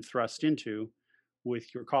you've been thrust into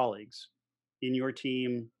with your colleagues in your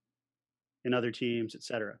team, in other teams,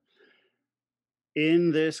 etc.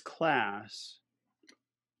 In this class,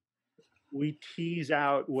 we tease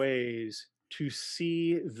out ways to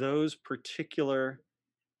see those particular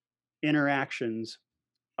interactions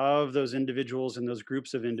of those individuals and those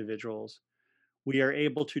groups of individuals. We are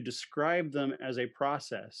able to describe them as a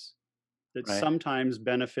process that Right. sometimes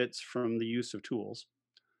benefits from the use of tools.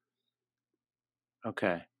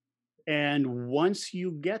 Okay. And once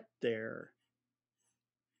you get there,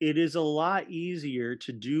 it is a lot easier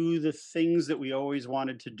to do the things that we always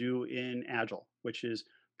wanted to do in Agile, which is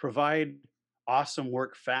provide awesome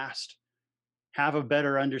work fast, have a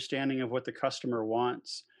better understanding of what the customer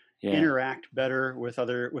wants, Yeah. interact better with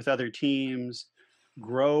other teams,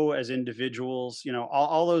 grow as individuals,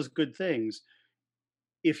 all those good things.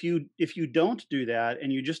 If you don't do that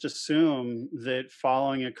and you just assume that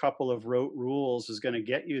following a couple of rote rules is going to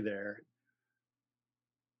get you there,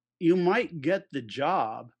 you might get the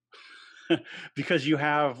job because you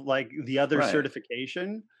have like the other Right.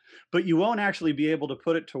 certification, but you won't actually be able to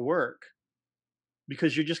put it to work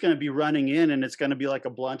because you're just going to be running in and it's going to be like a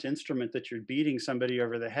blunt instrument that you're beating somebody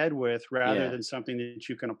over the head with rather Yeah. than something that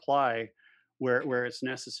you can apply where it's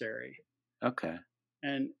necessary. Okay.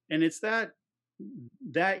 And it's that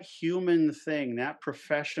human thing, that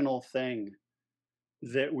professional thing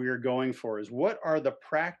that we're going for is what are the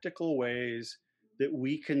practical ways that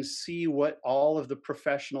we can see what all of the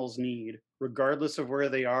professionals need, regardless of where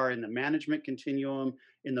they are in the management continuum,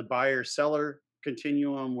 in the buyer seller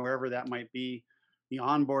continuum, wherever that might be, the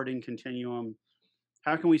onboarding continuum.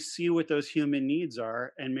 How can we see what those human needs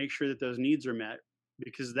are and make sure that those needs are met?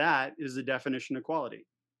 Because that is the definition of quality.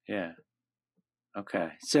 Yeah.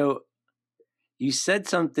 Okay. So you said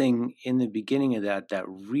something in the beginning of that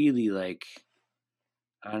really like,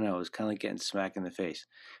 I don't know, it was kind of like getting smacked in the face.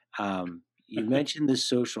 You mentioned the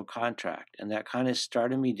social contract, and that kind of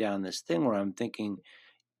started me down this thing where I'm thinking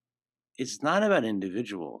it's not about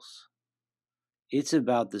individuals. It's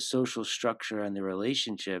about the social structure and the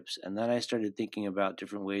relationships. And then I started thinking about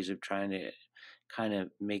different ways of trying to kind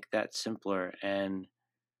of make that simpler. And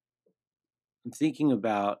I'm thinking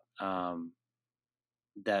about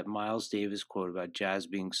that Miles Davis quote about jazz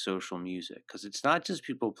being social music, because it's not just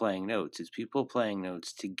people playing notes, it's people playing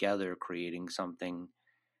notes together, creating something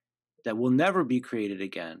that will never be created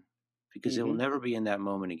again because it will Hmm. never be in that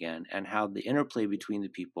moment again. And how the interplay between the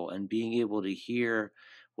people and being able to hear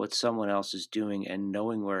what someone else is doing and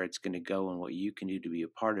knowing where it's going to go and what you can do to be a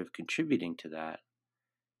part of contributing to that.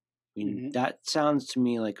 I mean, Hmm. that sounds to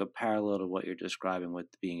me like a parallel to what you're describing with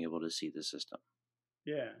being able to see the system.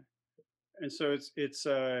 Yeah. And so it's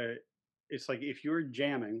like if you're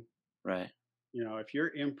jamming, Right. if you're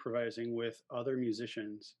improvising with other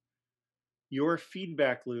musicians, your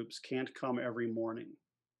feedback loops can't come every morning.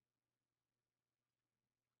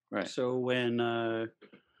 Right. So when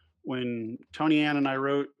Tony Ann and I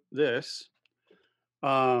wrote this,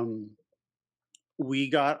 um, we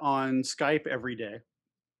got on Skype every day.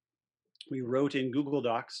 We wrote in Google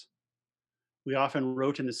Docs. We often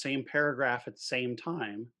wrote in the same paragraph at the same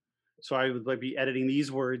time. So I would like be editing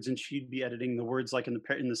these words, and she'd be editing the words like in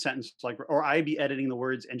the sentence, like, or I'd be editing the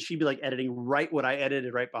words, and she'd be like editing right what I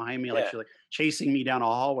edited right behind me, like Yeah. she's like chasing me down a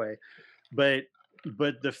hallway. but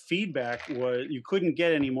the feedback was you couldn't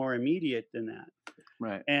get any more immediate than that.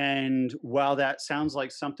 Right. And while that sounds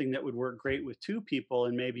like something that would work great with 2 people,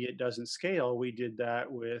 and maybe it doesn't scale, we did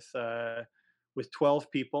that with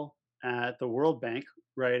 12 people at the World Bank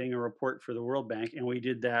writing a report for the World Bank, and we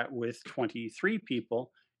did that with 23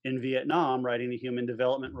 people in Vietnam writing the Human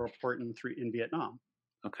Development Report in Vietnam.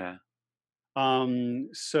 Okay.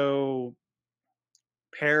 So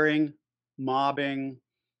pairing, mobbing,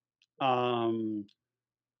 um,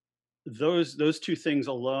 those two things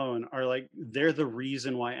alone are like they're the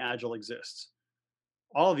reason why Agile exists.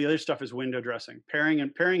 All of the other stuff is window dressing, pairing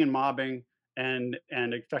and mobbing, and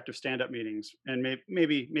effective stand up meetings, and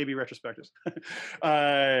maybe retrospectives.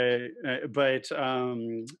 But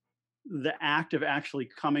the act of actually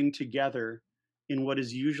coming together in what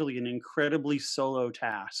is usually an incredibly solo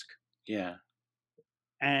task Yeah.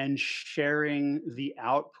 and sharing the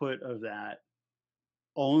output of that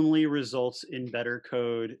only results in better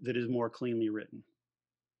code that is more cleanly written.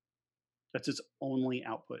 That's its only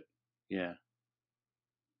output. Yeah.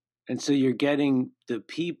 And so you're getting the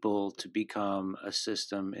people to become a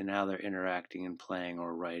system in how they're interacting and playing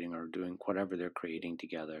or writing or doing whatever they're creating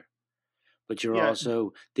together. But you're Yeah,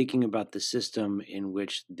 also thinking about the system in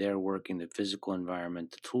which they're working, the physical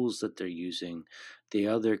environment, the tools that they're using, the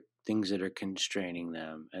other things that are constraining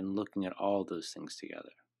them, and looking at all those things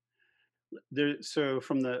together. so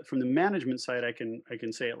from the management side, I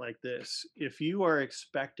can say it like this: if you are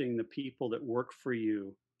expecting the people that work for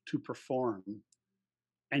you to perform,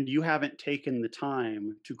 and you haven't taken the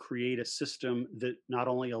time to create a system that not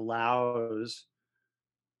only allows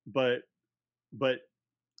but but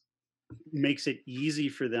makes it easy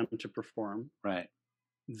for them to perform, Right.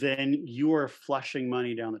 then you are flushing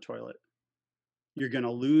money down the toilet. You're going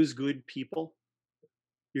to lose good people.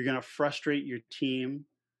 You're going to frustrate your team.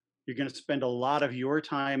 You're going to spend a lot of your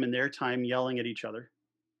time and their time yelling at each other.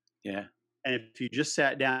 Yeah. And if you just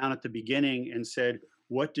sat down at the beginning and said,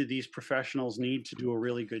 what do these professionals need to do a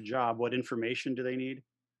really good job? What information do they need?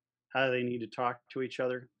 How do they need to talk to each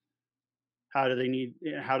other? How do they need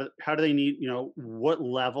how do they need, what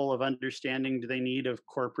level of understanding do they need of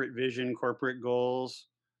corporate vision, corporate goals,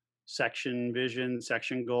 section vision,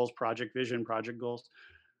 section goals, project vision, project goals?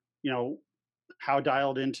 You know, how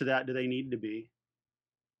dialed into that do they need to be?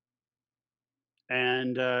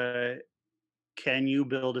 And can you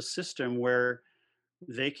build a system where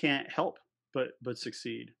they can't help but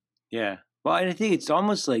succeed? Yeah. Well, and I think it's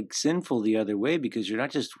almost like sinful the other way because you're not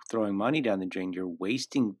just throwing money down the drain, you're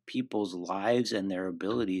wasting people's lives and their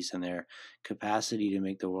abilities and their capacity to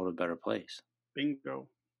make the world a better place. Bingo.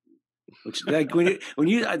 Which, like,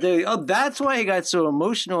 that's why I got so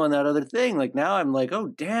emotional on that other thing. Like, now I'm like, oh,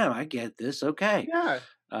 damn, I get this. Okay. Yeah.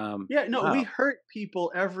 Yeah. No, we Wow. hurt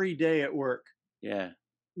people every day at work. Yeah.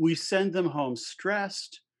 We send them home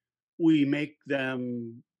stressed. We make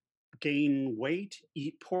them gain weight,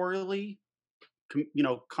 eat poorly,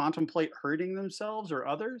 contemplate hurting themselves or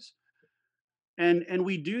others. And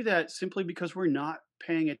we do that simply because we're not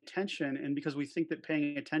paying attention, and because we think that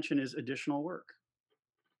paying attention is additional work.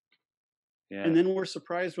 Yeah. And then we're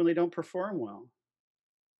surprised when they don't perform well.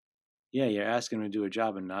 Yeah. You're asking them to do a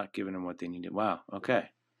job and not giving them what they need. Wow. Okay.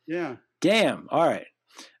 Yeah. Damn. All right.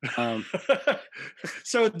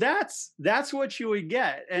 So that's what you would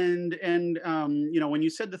get. And when you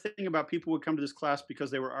said the thing about people would come to this class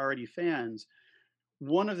because they were already fans,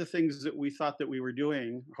 one of the things that we thought that we were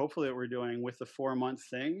doing, hopefully that we're doing with the 4-month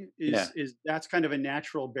thing is that's kind of a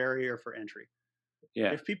natural barrier for entry.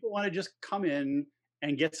 Yeah. If people want to just come in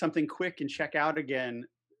and get something quick and check out again,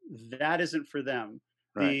 that isn't for them.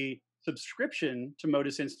 Right. The subscription to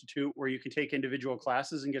Modus Institute, where you can take individual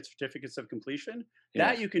classes and get certificates of completion,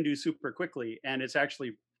 that you can do super quickly, and it's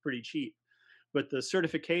actually pretty cheap. But the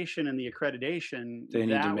certification and the accreditation, They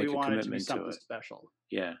need to make we a want it to be commitment to something it. special.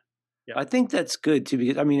 Yeah. Yeah. I think that's good too,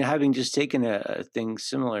 because I mean, having just taken a thing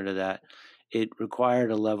similar to that, it required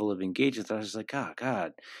a level of engagement. I was like, oh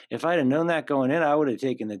God, if I'd have known that going in, I would have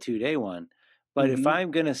taken the 2-day one. But if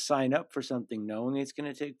I'm going to sign up for something knowing it's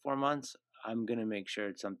going to take 4 months, I'm going to make sure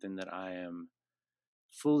it's something that I am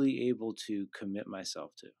fully able to commit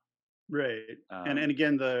myself to. Right. And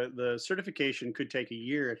again, the certification could take a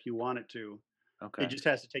year if you want it to. Okay. It just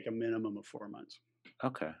has to take a minimum of 4 months.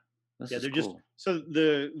 Okay. This is They're cool. just so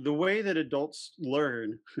the way that adults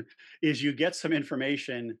learn is you get some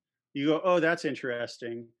information, you go, oh, that's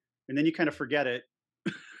interesting, and then you kind of forget it.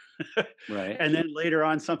 Right. And then later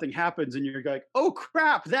on something happens and you're like, oh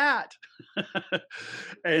crap, that.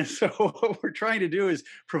 And so what we're trying to do is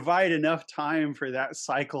provide enough time for that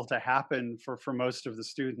cycle to happen for most of the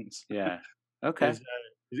students. Yeah. Okay.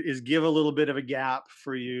 is give a little bit of a gap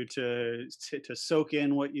for you to soak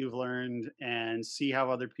in what you've learned and see how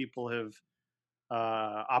other people have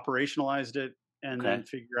operationalized it, and then Okay.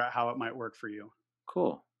 figure out how it might work for you.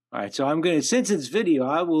 Cool. All right. So I'm gonna, since it's video,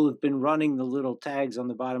 I will have been running the little tags on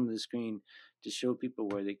the bottom of the screen to show people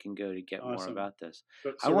where they can go to get more Awesome. about this.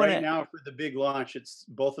 So, I so want right to. now for the big launch, it's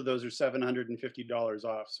both of those are $750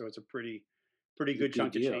 off. So it's a pretty good Good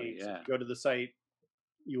chunk of deal. change. If Yeah. you go to the site,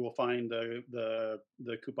 you will find the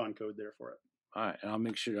coupon code there for it. All right, and I'll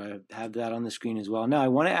make sure I have that on the screen as well. Now, I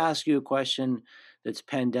want to ask you a question that's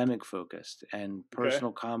pandemic focused and Okay.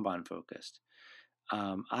 personal Kanban focused.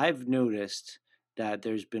 I've noticed that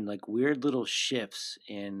there's been like weird little shifts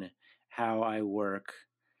in how I work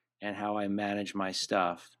and how I manage my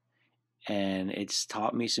stuff, and it's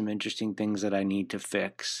taught me some interesting things that I need to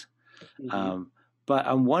fix. Hmm. Um, but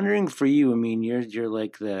I'm wondering for you. I mean, you're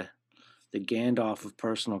like the Gandalf of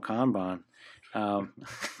personal Kanban. Um,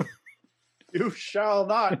 You shall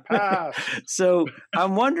not pass. So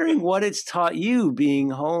I'm wondering what it's taught you being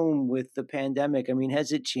home with the pandemic. I mean,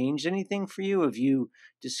 has it changed anything for you? Have you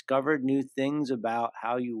discovered new things about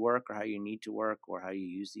how you work or how you need to work or how you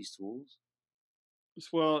use these tools?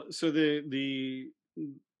 Well, so the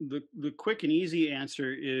quick and easy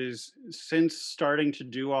answer is, since starting to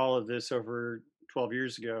do all of this over 12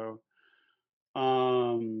 years ago,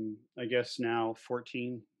 I guess now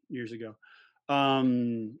 14 years ago,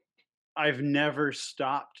 um, I've never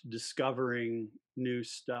stopped discovering new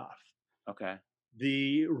stuff. Okay.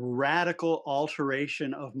 The radical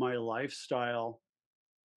alteration of my lifestyle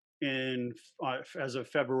as of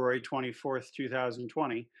February 24th,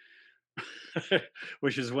 2020,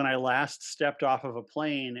 which is when I last stepped off of a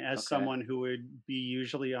plane as Okay. someone who would be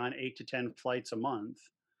usually on 8 to 10 flights a month,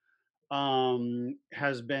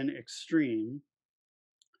 has been extreme.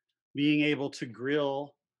 Being able to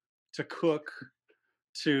grill, to cook,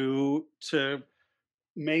 to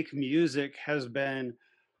make music has been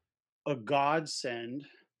a godsend.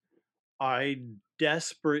 I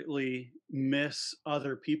desperately miss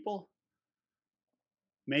other people,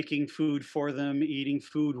 making food for them, eating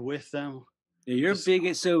food with them. Yeah, you're Just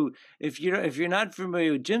big. So if you're not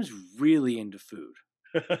familiar, Jim's really into food.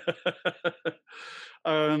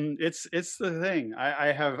 it's the thing.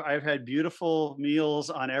 I've had beautiful meals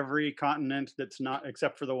on every continent that's not,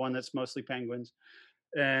 except for the one that's mostly penguins,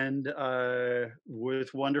 and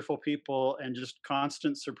with wonderful people and just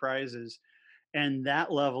constant surprises. And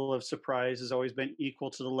that level of surprise has always been equal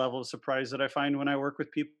to the level of surprise that I find when I work with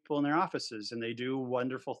people in their offices and they do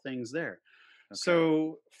wonderful things there. Okay.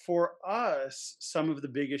 So for us, some of the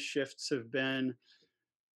biggest shifts have been,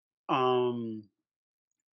 um,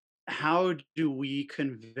 how do we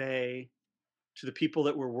convey to the people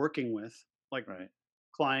that we're working with, like Right.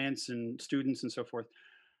 clients and students and so forth,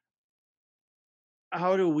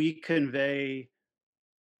 how do we convey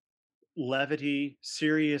levity,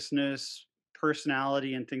 seriousness,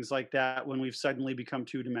 personality, and things like that when we've suddenly become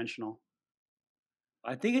two-dimensional?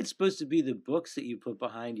 I think it's supposed to be the books that you put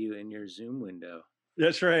behind you in your Zoom window.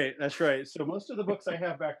 That's right. That's right. So most of the books I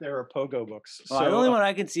have back there are Pogo books. Well, the So, only one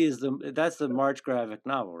I can see is that's the March graphic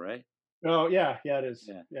novel, right? oh yeah, yeah, it is.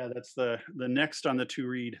 Yeah. Yeah, that's the next on the to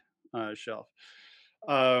read shelf.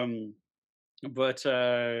 Um, but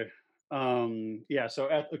yeah,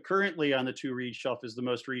 so currently on the to read shelf is the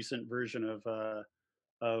most recent version of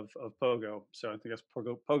Pogo. So I think that's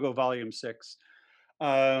Pogo Volume 6.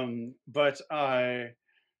 But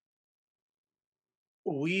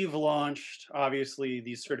we've launched, obviously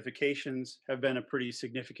these certifications have been a pretty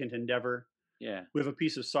significant endeavor. Yeah. We have a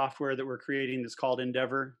piece of software that we're creating that's called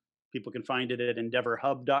Endeavor. People can find it at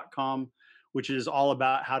endeavorhub.com, which is all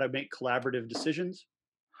about how to make collaborative decisions.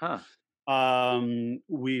 Huh. We're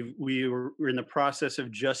in the process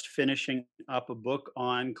of just finishing up a book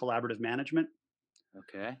on collaborative management.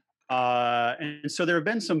 Okay. And so there have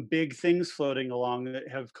been some big things floating along that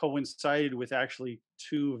have coincided with actually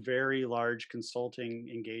two very large consulting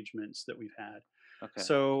engagements that we've had. Okay.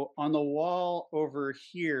 So on the wall over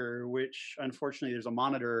here, which unfortunately there's a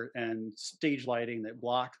monitor and stage lighting that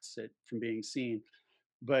blocks it from being seen,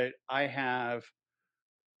 but I have,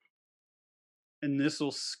 and this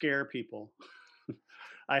will scare people,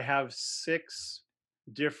 I have six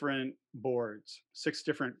different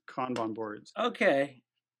Kanban boards. Okay.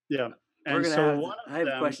 Yeah. We're And gonna so have. one I of have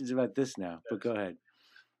them, questions about this now, but go ahead.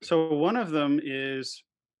 so one of them is,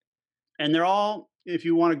 and they're all, if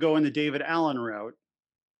you want to go in the David Allen route,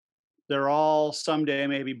 they're all someday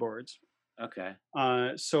maybe boards. Okay.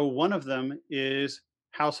 So one of them is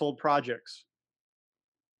household projects.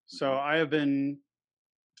 So Mhm. I have been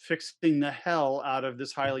fixing the hell out of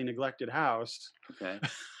this highly neglected house Okay.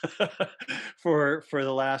 for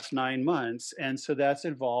the last 9 months. And so that's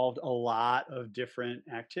involved a lot of different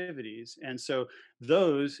activities. And so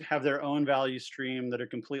those have their own value stream that are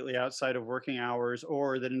completely outside of working hours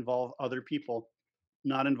or that involve other people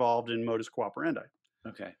not involved in modus operandi.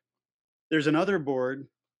 Okay. There's another board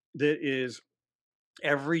that is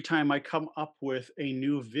every time I come up with a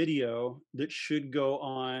new video that should go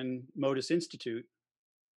on Modus Institute,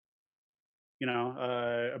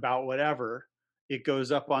 about whatever, it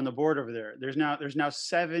goes up on the board over there. There's now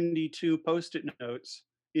 72 post-it notes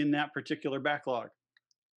in that particular backlog.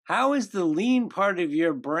 How is the lean part of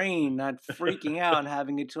your brain not freaking out and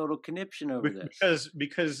having a total conniption over this?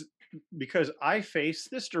 Because I face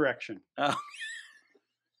this direction. Oh.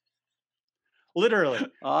 Literally.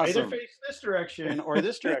 Awesome. Either face this direction or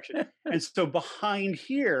this direction. And so behind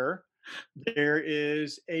here, there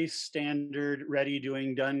is a standard ready,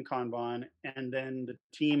 doing, done Kanban. And then the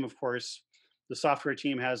team, of course, the software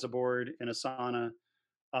team has a board in Asana.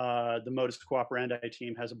 The Modus Operandi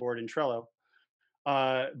team has a board in Trello.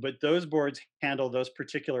 But those boards handle those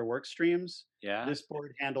particular work streams. Yeah. This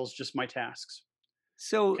board handles just my tasks.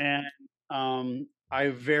 So, and I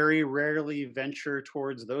very rarely venture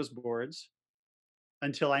towards those boards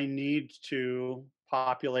until I need to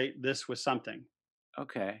populate this with something.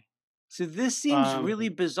 Okay. So this seems really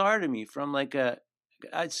bizarre to me. From like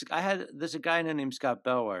there's a guy named Scott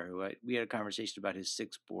Bellwire who we had a conversation about his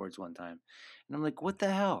 6 boards one time, and I'm like, what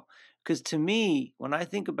the hell? Because to me, when I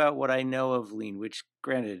think about what I know of lean, which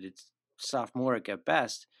granted it's sophomoric at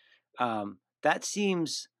best, that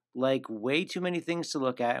seems like way too many things to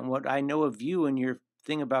look at. And what I know of you and your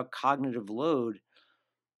thing about cognitive load,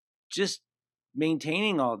 just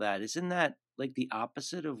maintaining all that, isn't that like the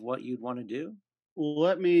opposite of what you'd want to do?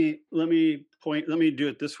 Let me do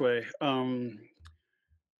it this way.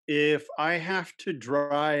 If I have to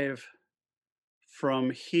drive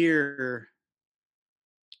from here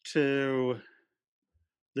to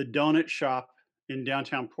the donut shop in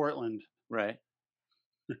downtown Portland, right?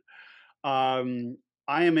 I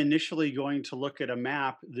am initially going to look at a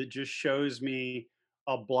map that just shows me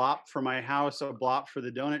a blop for my house, a blop for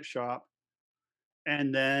the donut shop,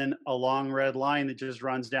 and then a long red line that just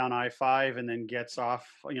runs down I-5 and then gets off,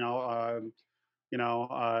 in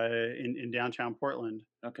downtown Portland.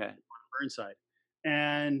 Okay. Burnside.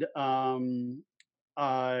 And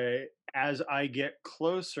as I get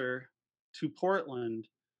closer to Portland,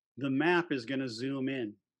 the map is going to zoom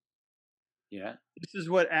in. Yeah. This is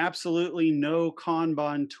what absolutely no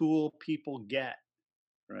Kanban tool people get.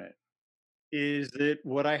 Right. Is that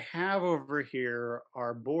what I have over here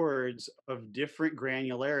are boards of different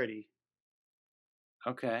granularity.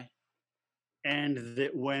 Okay. And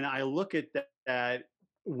that when I look at that,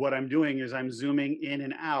 what I'm doing is I'm zooming in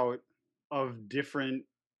and out of different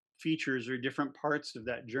features or different parts of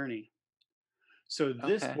that journey. So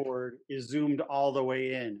this board is zoomed all the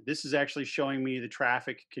way in. This is actually showing me the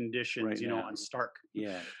traffic conditions, on Stark.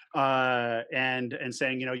 Yeah. And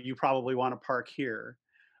saying, you probably want to park here.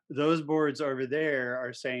 Those boards over there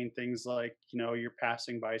are saying things like, you're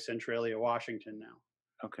passing by Centralia, Washington now.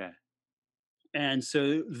 Okay. And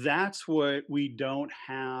so that's what we don't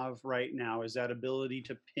have right now, is that ability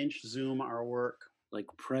to pinch zoom our work. Like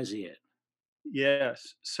Prescient.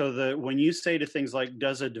 Yes. So when you say to things like,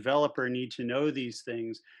 does a developer need to know these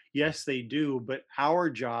things? Yes, they do. But our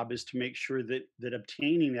job is to make sure that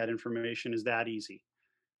obtaining that information is that easy.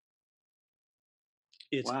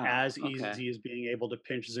 It's as easy as being able to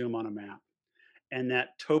pinch zoom on a map. And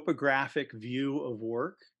that topographic view of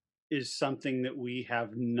work is something that we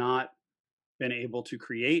have not been able to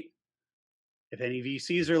create. If any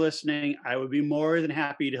VCs are listening, I would be more than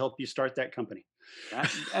happy to help you start that company.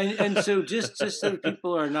 And so just so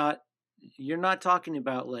people you're not talking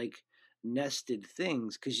about like nested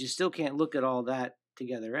things, because you still can't look at all that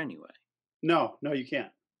together anyway. No, you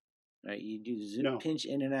can't. Right, you do pinch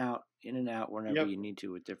in and out whenever you need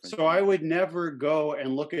to with different. So things. I would never go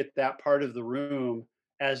and look at that part of the room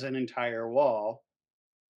as an entire wall.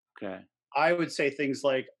 Okay. I would say things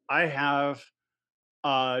like, I have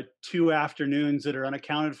 2 afternoons that are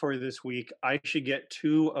unaccounted for this week. I should get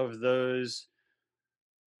 2 of those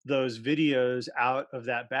videos out of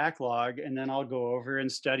that backlog, and then I'll go over and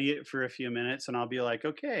study it for a few minutes, and I'll be like,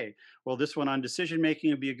 okay, well, this one on decision making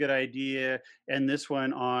would be a good idea, and this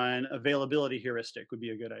one on availability heuristic would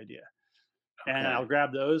be a good idea. Okay. And I'll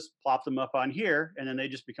grab those, plop them up on here, and then they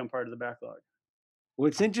just become part of the backlog.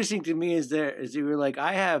 What's interesting to me is you were like,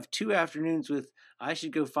 I have 2 afternoons I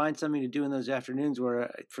should go find something to do in those afternoons,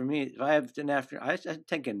 where for me, if I have an afternoon, I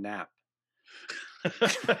take a nap.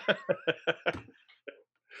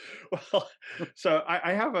 Well, so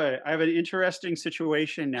I have an interesting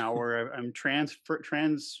situation now where I'm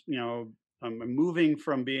I'm moving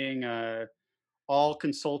from being all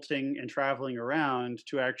consulting and traveling around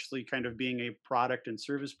to actually kind of being a product and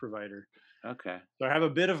service provider. Okay. So I have a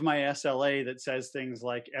bit of my SLA that says things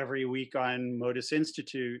like every week on Modus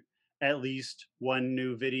Institute, at least one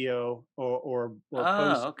new video or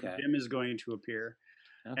post Okay. Jim is going to appear.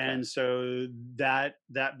 Okay. And so that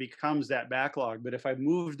becomes that backlog. But if I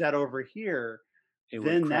moved that over here,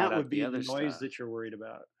 then that would be the noise that you're worried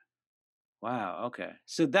about. Wow. Okay.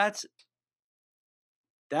 So that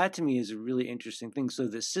to me is a really interesting thing. So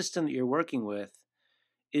the system that you're working with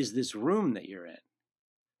is this room that you're in,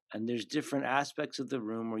 and there's different aspects of the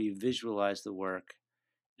room where you visualize the work.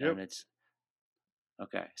 Yep. And it's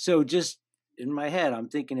okay. So just in my head, I'm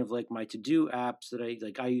thinking of like my to-do apps that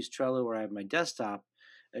I use Trello where I have my desktop,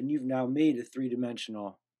 and you've now made a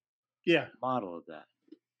 3-dimensional model of that.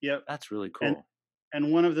 Yep. That's really cool.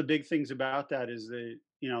 And one of the big things about that is that,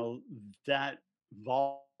 that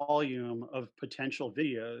volume of potential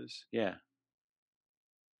videos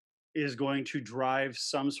is going to drive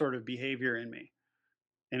some sort of behavior in me.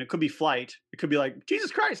 And it could be flight. It could be like, Jesus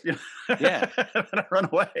Christ. Yeah. And I run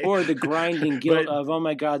away. Or the grinding guilt of, oh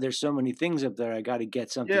my God, there's so many things up there. I got to get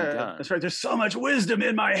something done. That's right. There's so much wisdom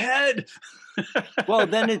in my head. Well,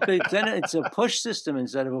 then it's a push system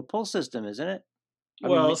instead of a pull system, isn't it?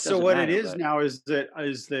 So what it is now is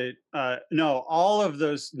that no, all of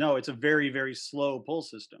those, no, it's a very, very slow pull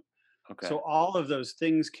system. Okay. So all of those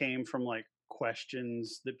things came from like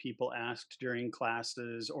questions that people asked during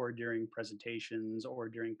classes or during presentations or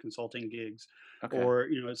during consulting gigs, or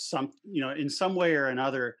in some way or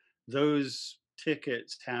another, those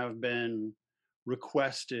tickets have been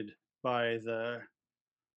requested by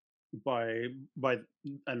I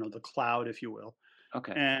don't know, the cloud, if you will.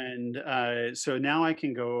 Okay. And so now I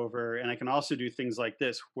can go over, and I can also do things like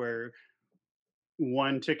this, where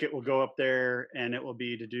one ticket will go up there and it will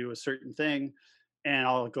be to do a certain thing, and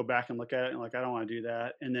I'll go back and look at it and like, I don't want to do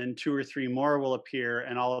that. And then 2 or 3 more will appear,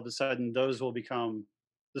 and all of a sudden those will become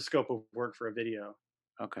the scope of work for a video.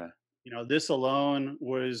 Okay. This alone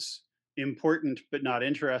was important but not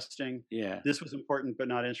interesting. Yeah. This was important but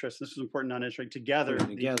not interesting. This was important, not interesting. Together.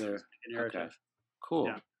 Okay. Cool.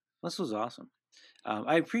 Yeah. This was awesome.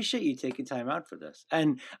 I appreciate you taking time out for this.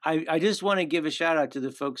 And I just want to give a shout out to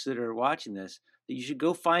the folks that are watching this, that you should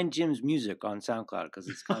go find Jim's music on SoundCloud, because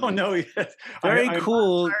it's very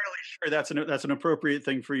cool. I'm entirely sure that's an appropriate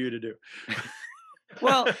thing for you to do.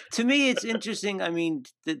 Well, to me, it's interesting. I mean,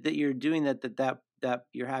 that you're doing that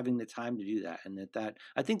you're having the time to do that. And that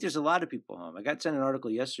I think there's a lot of people home. I got sent an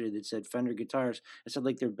article yesterday that said Fender guitars, it said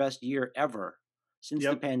like their best year ever since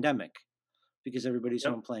the pandemic, because everybody's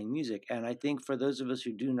home playing music. And I think for those of us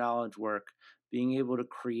who do knowledge work, being able to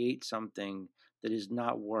create something that is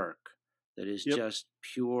not work, that is just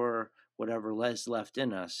pure whatever is left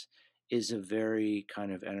in us, is a very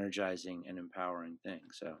kind of energizing and empowering thing.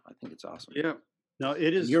 So I think it's awesome. Yeah. No,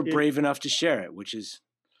 it is. You're brave enough to share it, which is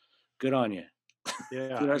good on you.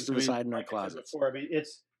 Yeah. The rest of us hide in our closets. I mean,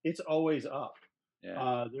 it's always up.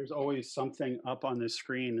 Yeah. There's always something up on the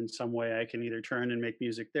screen in some way. I can either turn and make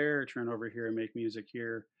music there, or turn over here and make music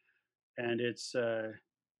here. And it's, I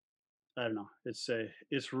don't know,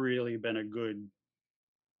 it's really been a good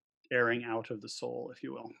airing out of the soul, if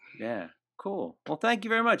you will. Yeah. Cool. Well, thank you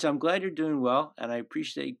very much. I'm glad you're doing well, and I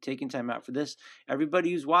appreciate you taking time out for this.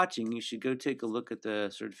 Everybody who's watching, you should go take a look at the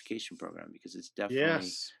certification program, because it's definitely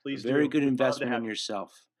a very good investment in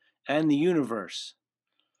yourself and the universe.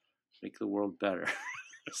 Make the world better.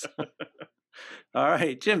 All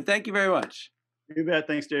right, Jim, thank you very much. You bet.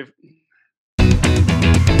 Thanks, Dave. If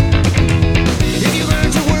you learn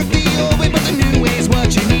to work the old way, but the new way is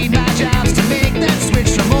what you need, my job's to make that switch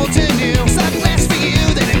from old to new. Suck less